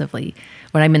passively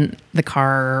when I'm in the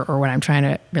car or when I'm trying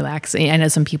to relax. I know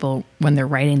some people, when they're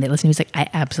writing, they listen to music. I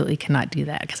absolutely cannot do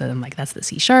that because I'm like, that's the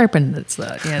C sharp and that's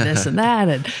the this and that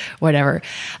and whatever.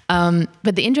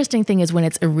 But the interesting thing is when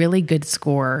it's a really good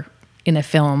score in a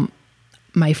film,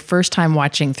 my first time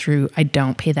watching through, I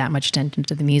don't pay that much attention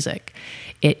to the music.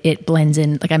 It blends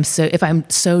in. Like if I'm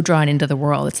so drawn into the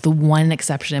world, it's the one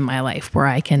exception in my life where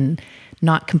I can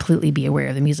not completely be aware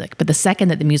of the music. But the second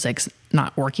that the music's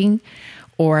not working,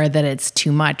 or that it's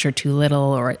too much or too little,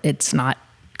 or it's not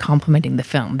complementing the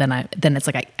film, then it's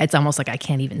like it's almost like I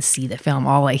can't even see the film.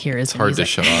 All I hear is it's hard to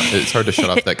shut off. It's hard to shut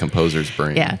off that composer's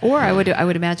brain. Yeah. Or I would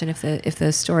imagine if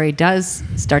the story does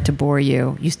start to bore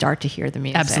you, you start to hear the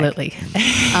music. Absolutely.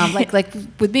 Like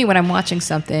with me, when I'm watching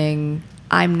something,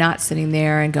 I'm not sitting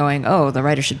there and going, oh, the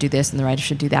writer should do this and the writer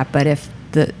should do that. But if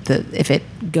if it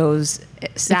goes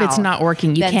south, if it's not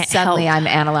working, you then can't suddenly help. I'm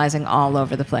analyzing all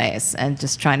over the place and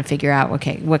just trying to figure out,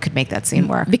 okay, what could make that scene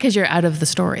work? Because you're out of the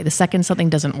story. The second something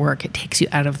doesn't work, it takes you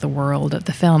out of the world of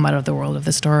the film, out of the world of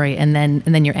the story, and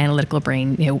then your analytical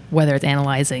brain, you know, whether it's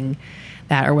analyzing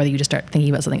that or whether you just start thinking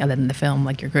about something other than the film,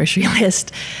 like your grocery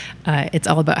list. It's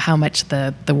all about how much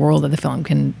the world of the film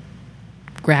can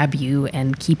grab you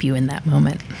and keep you in that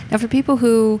moment. Now, for people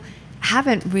who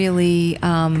haven't really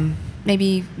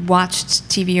maybe watched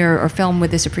TV or film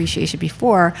with this appreciation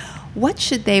before, what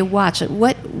should they watch?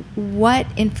 What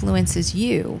influences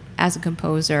you as a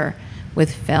composer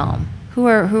with film?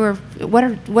 What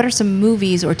are some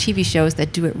movies or TV shows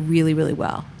that do it really, really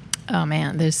well? Oh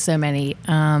man, there's so many.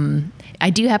 I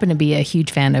do happen to be a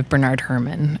huge fan of Bernard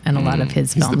Herrmann and a lot of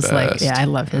his he's the films. Like, best. yeah, I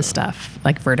love his stuff.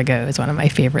 Like Vertigo is one of my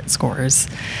favorite scores.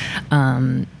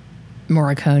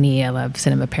 Morricone, I love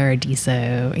Cinema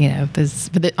Paradiso. You know,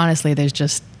 honestly, there's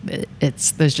just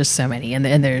so many,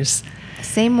 and there's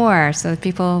Say more so that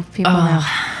people know.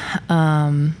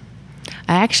 I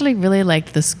actually really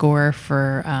liked the score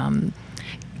for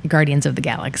Guardians of the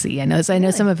Galaxy. I know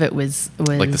some of it was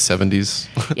Like the 70s.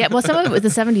 yeah, well, some of it was the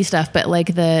 70s stuff, but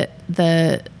like the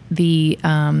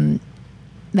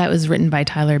that was written by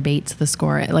Tyler Bates, the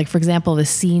score. Like, for example, the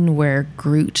scene where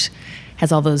Groot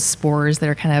has all those spores that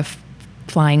are kind of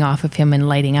flying off of him and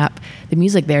lighting up. The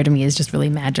music there to me is just really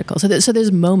magical. So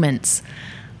there's moments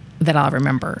that I'll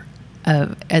remember.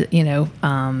 There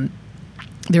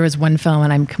was one film,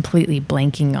 and I'm completely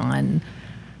blanking on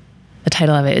the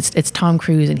title of it. It's Tom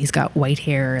Cruise, and he's got white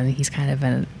hair, and he's kind of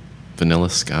Vanilla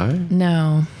Sky?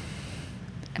 no,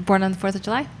 Born on the 4th of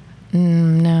July?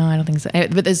 no, I don't think so.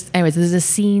 But there's a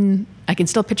scene. I can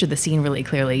still picture the scene really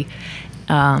clearly.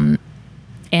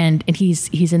 And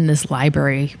he's in this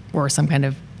library or some kind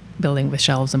of building with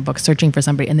shelves and books, searching for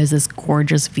somebody. And there's this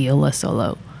gorgeous viola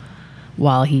solo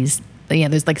while he's. Yeah,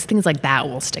 there's like things like that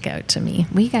will stick out to me.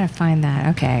 We gotta find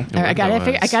that. Okay. I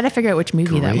gotta figure out which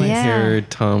movie that was. Gray-haired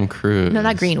Tom Cruise. No,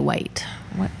 not green, white.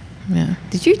 What? Yeah,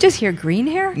 Did you just hear green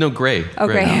hair? No, gray. Oh,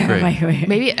 gray hair. Wait.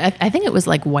 maybe I think it was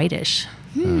like whitish.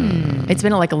 It's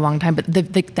been like a long time, but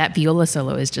that viola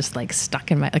solo is just like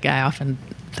stuck in my. Like I often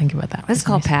think about that. Let's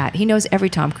call Pat. He knows every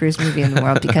Tom Cruise movie in the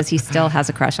world because he still has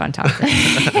a crush on Tom Cruise.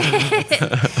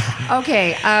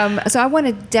 Okay, so I want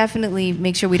to definitely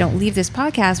make sure we don't leave this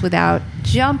podcast without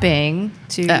jumping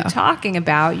to talking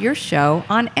about your show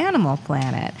on Animal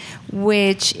Planet,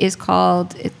 which is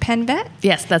called Penn Vet.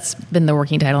 Yes, that's been the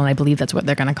working title, and I believe that's what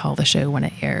they're going to call the show when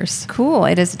it airs. Cool.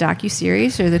 It is a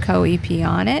docuseries. You're the co-EP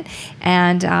on it.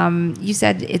 And you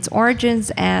said its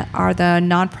origins are the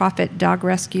nonprofit dog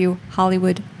rescue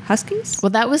Hollywood Huskies? Well,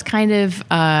 that was kind of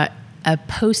a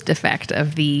post effect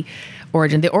of the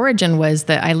origin. The origin was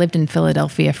that I lived in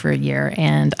Philadelphia for a year,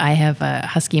 and I have a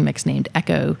husky mix named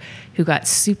Echo who got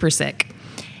super sick.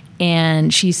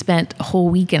 And she spent a whole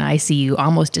week in ICU,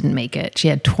 almost didn't make it. She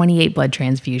had 28 blood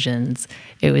transfusions.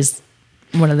 It was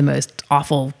one of the most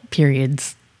awful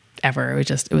periods ever.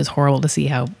 It was horrible to see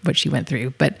what she went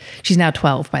through. But she's now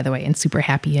 12, by the way, and super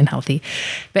happy and healthy.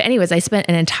 But anyways, I spent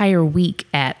an entire week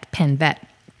at Penn Vet.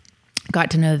 Got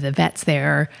to know the vets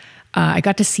there. I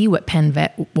got to see what Penn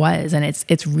Vet was, and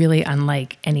it's really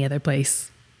unlike any other place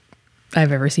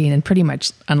I've ever seen, and pretty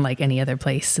much unlike any other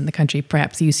place in the country.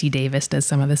 Perhaps UC Davis does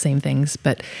some of the same things,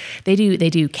 but they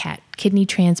do cat kidney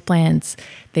transplants.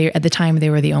 At the time they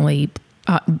were the only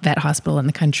vet hospital in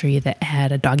the country that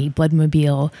had a doggy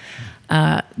bloodmobile.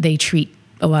 They treat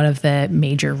a lot of the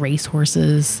major race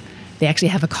horses. They actually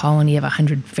have a colony of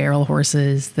 100 feral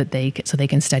horses that they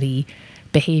can study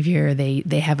behavior.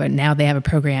 They have a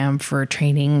program for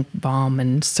training bomb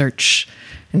and search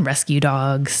and rescue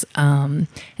dogs, and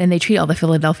they treat all the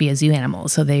Philadelphia zoo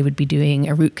animals. So they would be doing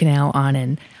a root canal on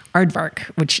an aardvark,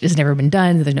 which has never been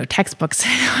done. There's no textbooks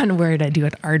on where to do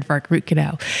an aardvark root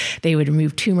canal. They would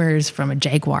remove tumors from a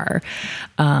jaguar,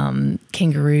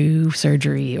 kangaroo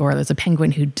surgery, or there's a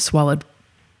penguin who'd swallowed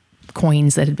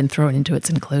coins that had been thrown into its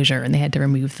enclosure, and they had to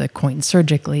remove the coins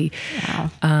surgically. Wow.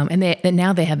 And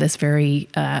now they have this very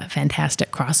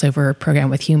fantastic crossover program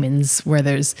with humans, where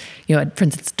there's, for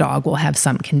instance, dog will have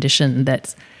some condition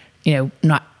that's,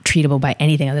 not treatable by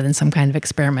anything other than some kind of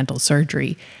experimental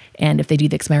surgery. And if they do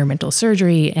the experimental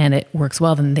surgery and it works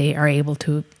well, then they are able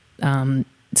to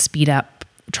speed up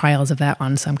trials of that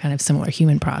on some kind of similar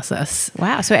human process.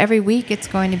 Wow. So every week it's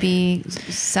going to be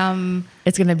It's going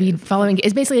to be following.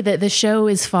 It's basically the show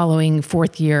is following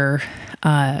fourth year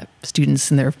students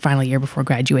in their final year before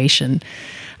graduation.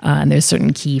 And there's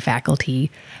certain key faculty.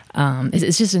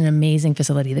 It's just an amazing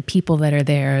facility. The people that are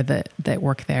there, that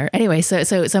work there. Anyway,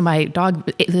 so my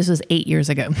dog. This was 8 years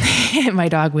ago. My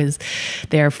dog was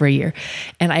there for a year,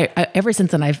 and I ever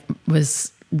since then I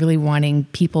was really wanting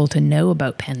people to know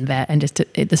about Penn Vet, and just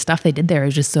the stuff they did there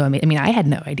is just so amazing. I mean, I had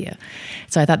no idea,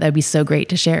 so I thought that would be so great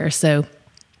to share. So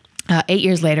 8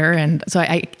 years later, and so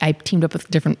I teamed up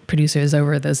with different producers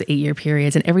over those 8-year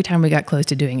periods, and every time we got close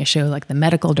to doing a show, like the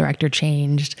medical director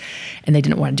changed, and they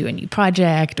didn't want to do a new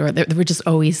project, or there were just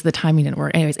always, the timing didn't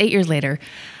work. Anyways, 8 years later,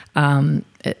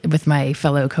 with my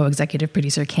fellow co-executive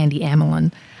producer, Candy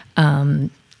Amelin,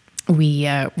 we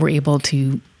were able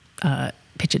to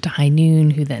pitch it to High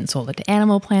Noon, who then sold it to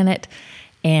Animal Planet,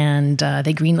 and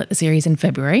they greenlit the series in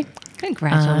February.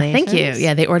 Congratulations. Thank you.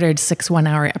 Yeah, they ordered 6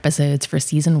 one-hour episodes for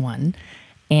season 1,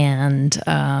 and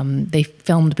they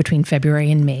filmed between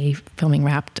February and May. Filming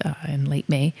wrapped in late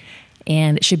May,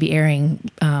 and it should be airing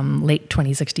late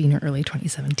 2016 or early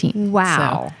 2017.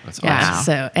 Wow. So, That's yeah. awesome.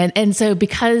 So and so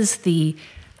because the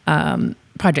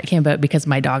project came about because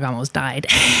my dog almost died,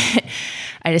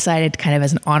 I decided, kind of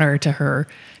as an honor to her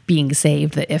being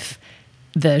saved, that if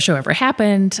the show ever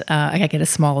happened, I get a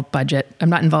small budget. I'm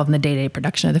not involved in the day-to-day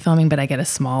production of the filming, but I get a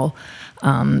small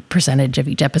percentage of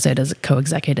each episode as a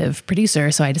co-executive producer.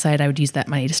 So I decided I would use that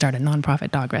money to start a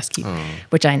nonprofit dog rescue,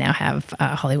 which I now have,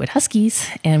 Hollywood Huskies.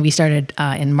 And we started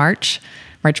in March.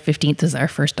 March 15th is our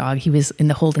first dog. He was in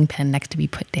the holding pen next to be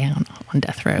put down on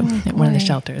death row at one of the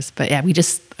shelters. But yeah, we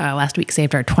just last week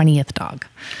saved our 20th dog.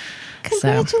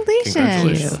 Congratulations.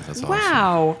 Congratulations. That's awesome.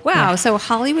 Wow. Yeah. So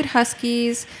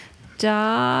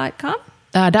HollywoodHuskies.com?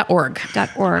 .org.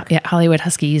 .org. Yeah,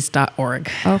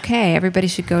 HollywoodHuskies.org. Okay, everybody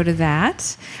should go to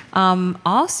that.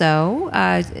 Also,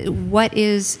 what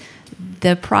is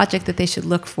the project that they should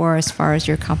look for as far as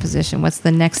your composition? What's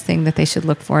the next thing that they should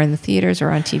look for in the theaters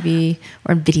or on TV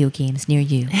or in video games near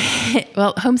you?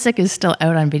 Well, Homesick is still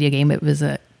out on video game. It was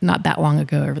not that long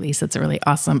ago a release. It's really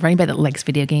awesome. For anybody that likes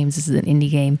video games, this is an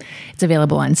indie game. It's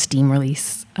available on Steam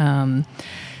release.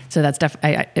 So that's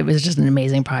it was just an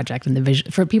amazing project, and the vision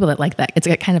for people that like that. It's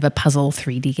a kind of a puzzle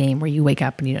 3D game where you wake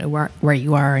up and you know where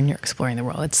you are and you're exploring the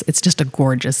world. It's just a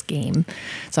gorgeous game.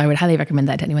 So I would highly recommend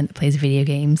that to anyone that plays video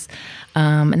games.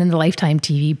 And then the Lifetime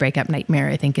TV Breakup Nightmare,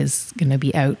 I think, is going to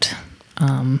be out.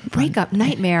 Breakup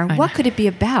Nightmare. What could it be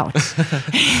about?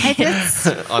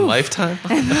 On Lifetime?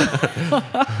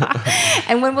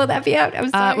 And when will that be out? I'm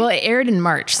sorry. Well, it aired in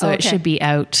March, so it should be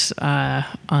out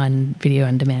on video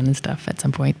on demand and stuff at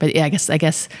some point. But yeah, I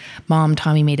guess Mom,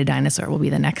 Tommy Made a Dinosaur will be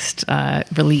the next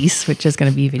release, which is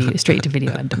going to be straight to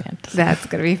video on demand. That's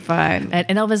going to be fun.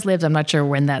 And Elvis Lives, I'm not sure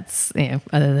when that's,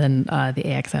 other than the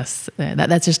AXS.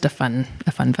 That's just a fun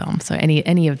film. So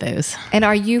any of those. And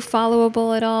are you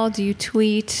followable at all? Do you tweet?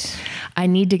 I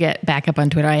need to get back up on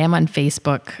Twitter. I am on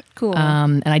Facebook. Cool.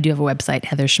 And I do have a website,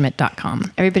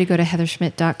 heatherschmidt.com. Everybody go to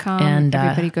heatherschmidt.com. And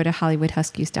everybody go to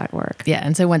hollywoodhuskies.org. Yeah,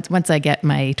 and so once I get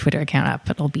my Twitter account up,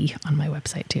 it'll be on my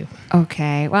website too.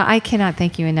 Okay. Well, I cannot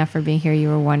thank you enough for being here. You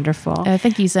were wonderful.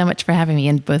 Thank you so much for having me,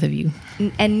 and both of you.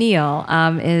 And Neil,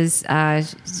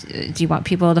 do you want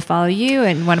people to follow you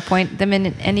and want to point them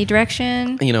in any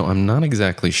direction? I'm not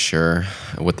exactly sure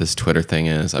what this Twitter thing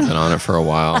is. I've been on it for a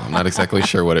while. I'm not exactly exactly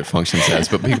sure what it functions as,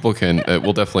 but people can.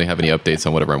 We'll definitely have any updates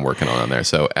on whatever I'm working on there.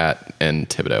 So at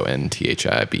Nthibodeau,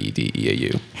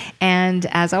 Nthibedeau. And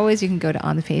as always, you can go to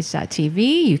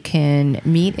onthepage.tv. You can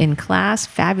meet in class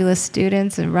fabulous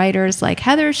students and writers like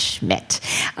Heather Schmidt.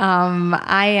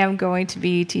 I am going to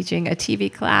be teaching a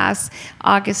TV class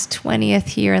August 20th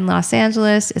here in Los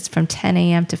Angeles. It's from 10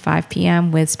 a.m. to 5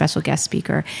 p.m. with special guest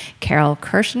speaker Carol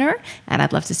Kirshner, and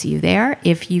I'd love to see you there.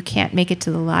 If you can't make it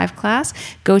to the live class,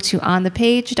 go to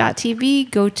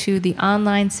onthepage.tv, go to the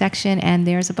online section, and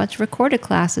there's a bunch of recorded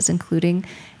classes, including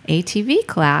a TV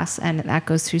class, and that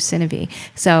goes through Cinevi.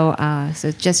 So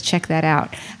just check that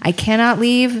out. I cannot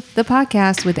leave the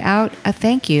podcast without a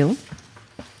thank you.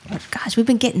 Gosh, we've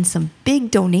been getting some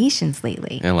big donations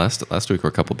lately. Yeah, last week were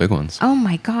a couple big ones. Oh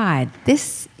my God,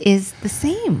 this is the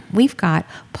same. We've got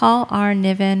Paul R.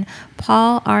 Niven,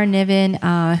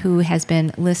 who has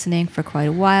been listening for quite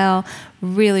a while.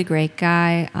 Really great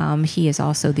guy. He is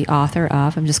also the author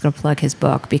of, I'm just going to plug his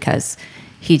book because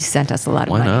he sent us a lot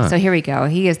of money. Not? So here we go.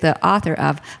 He is the author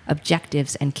of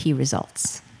Objectives and Key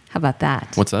Results. How about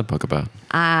that? What's that book about?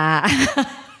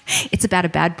 It's about a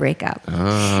bad breakup.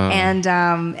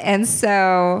 And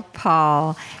so,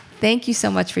 Paul, thank you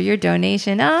so much for your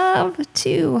donation of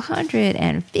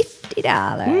 $250.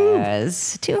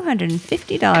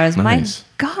 $250. Nice. My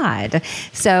God.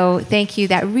 So thank you.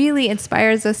 That really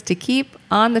inspires us to keep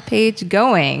on the page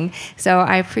going. So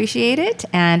I appreciate it.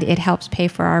 And it helps pay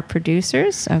for our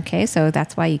producers. Okay. So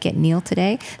that's why you get Neil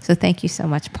today. So thank you so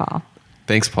much, Paul.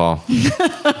 Thanks, Paul.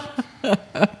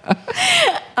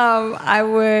 I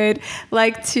would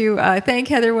like to thank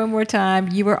Heather one more time.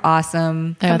 You were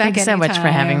awesome. Come back thank you so much for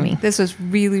having me. This was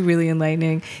really, really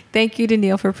enlightening. Thank you to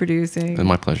Neil for producing.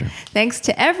 My pleasure. Thanks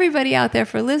to everybody out there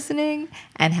for listening,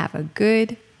 and have a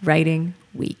good writing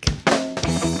week.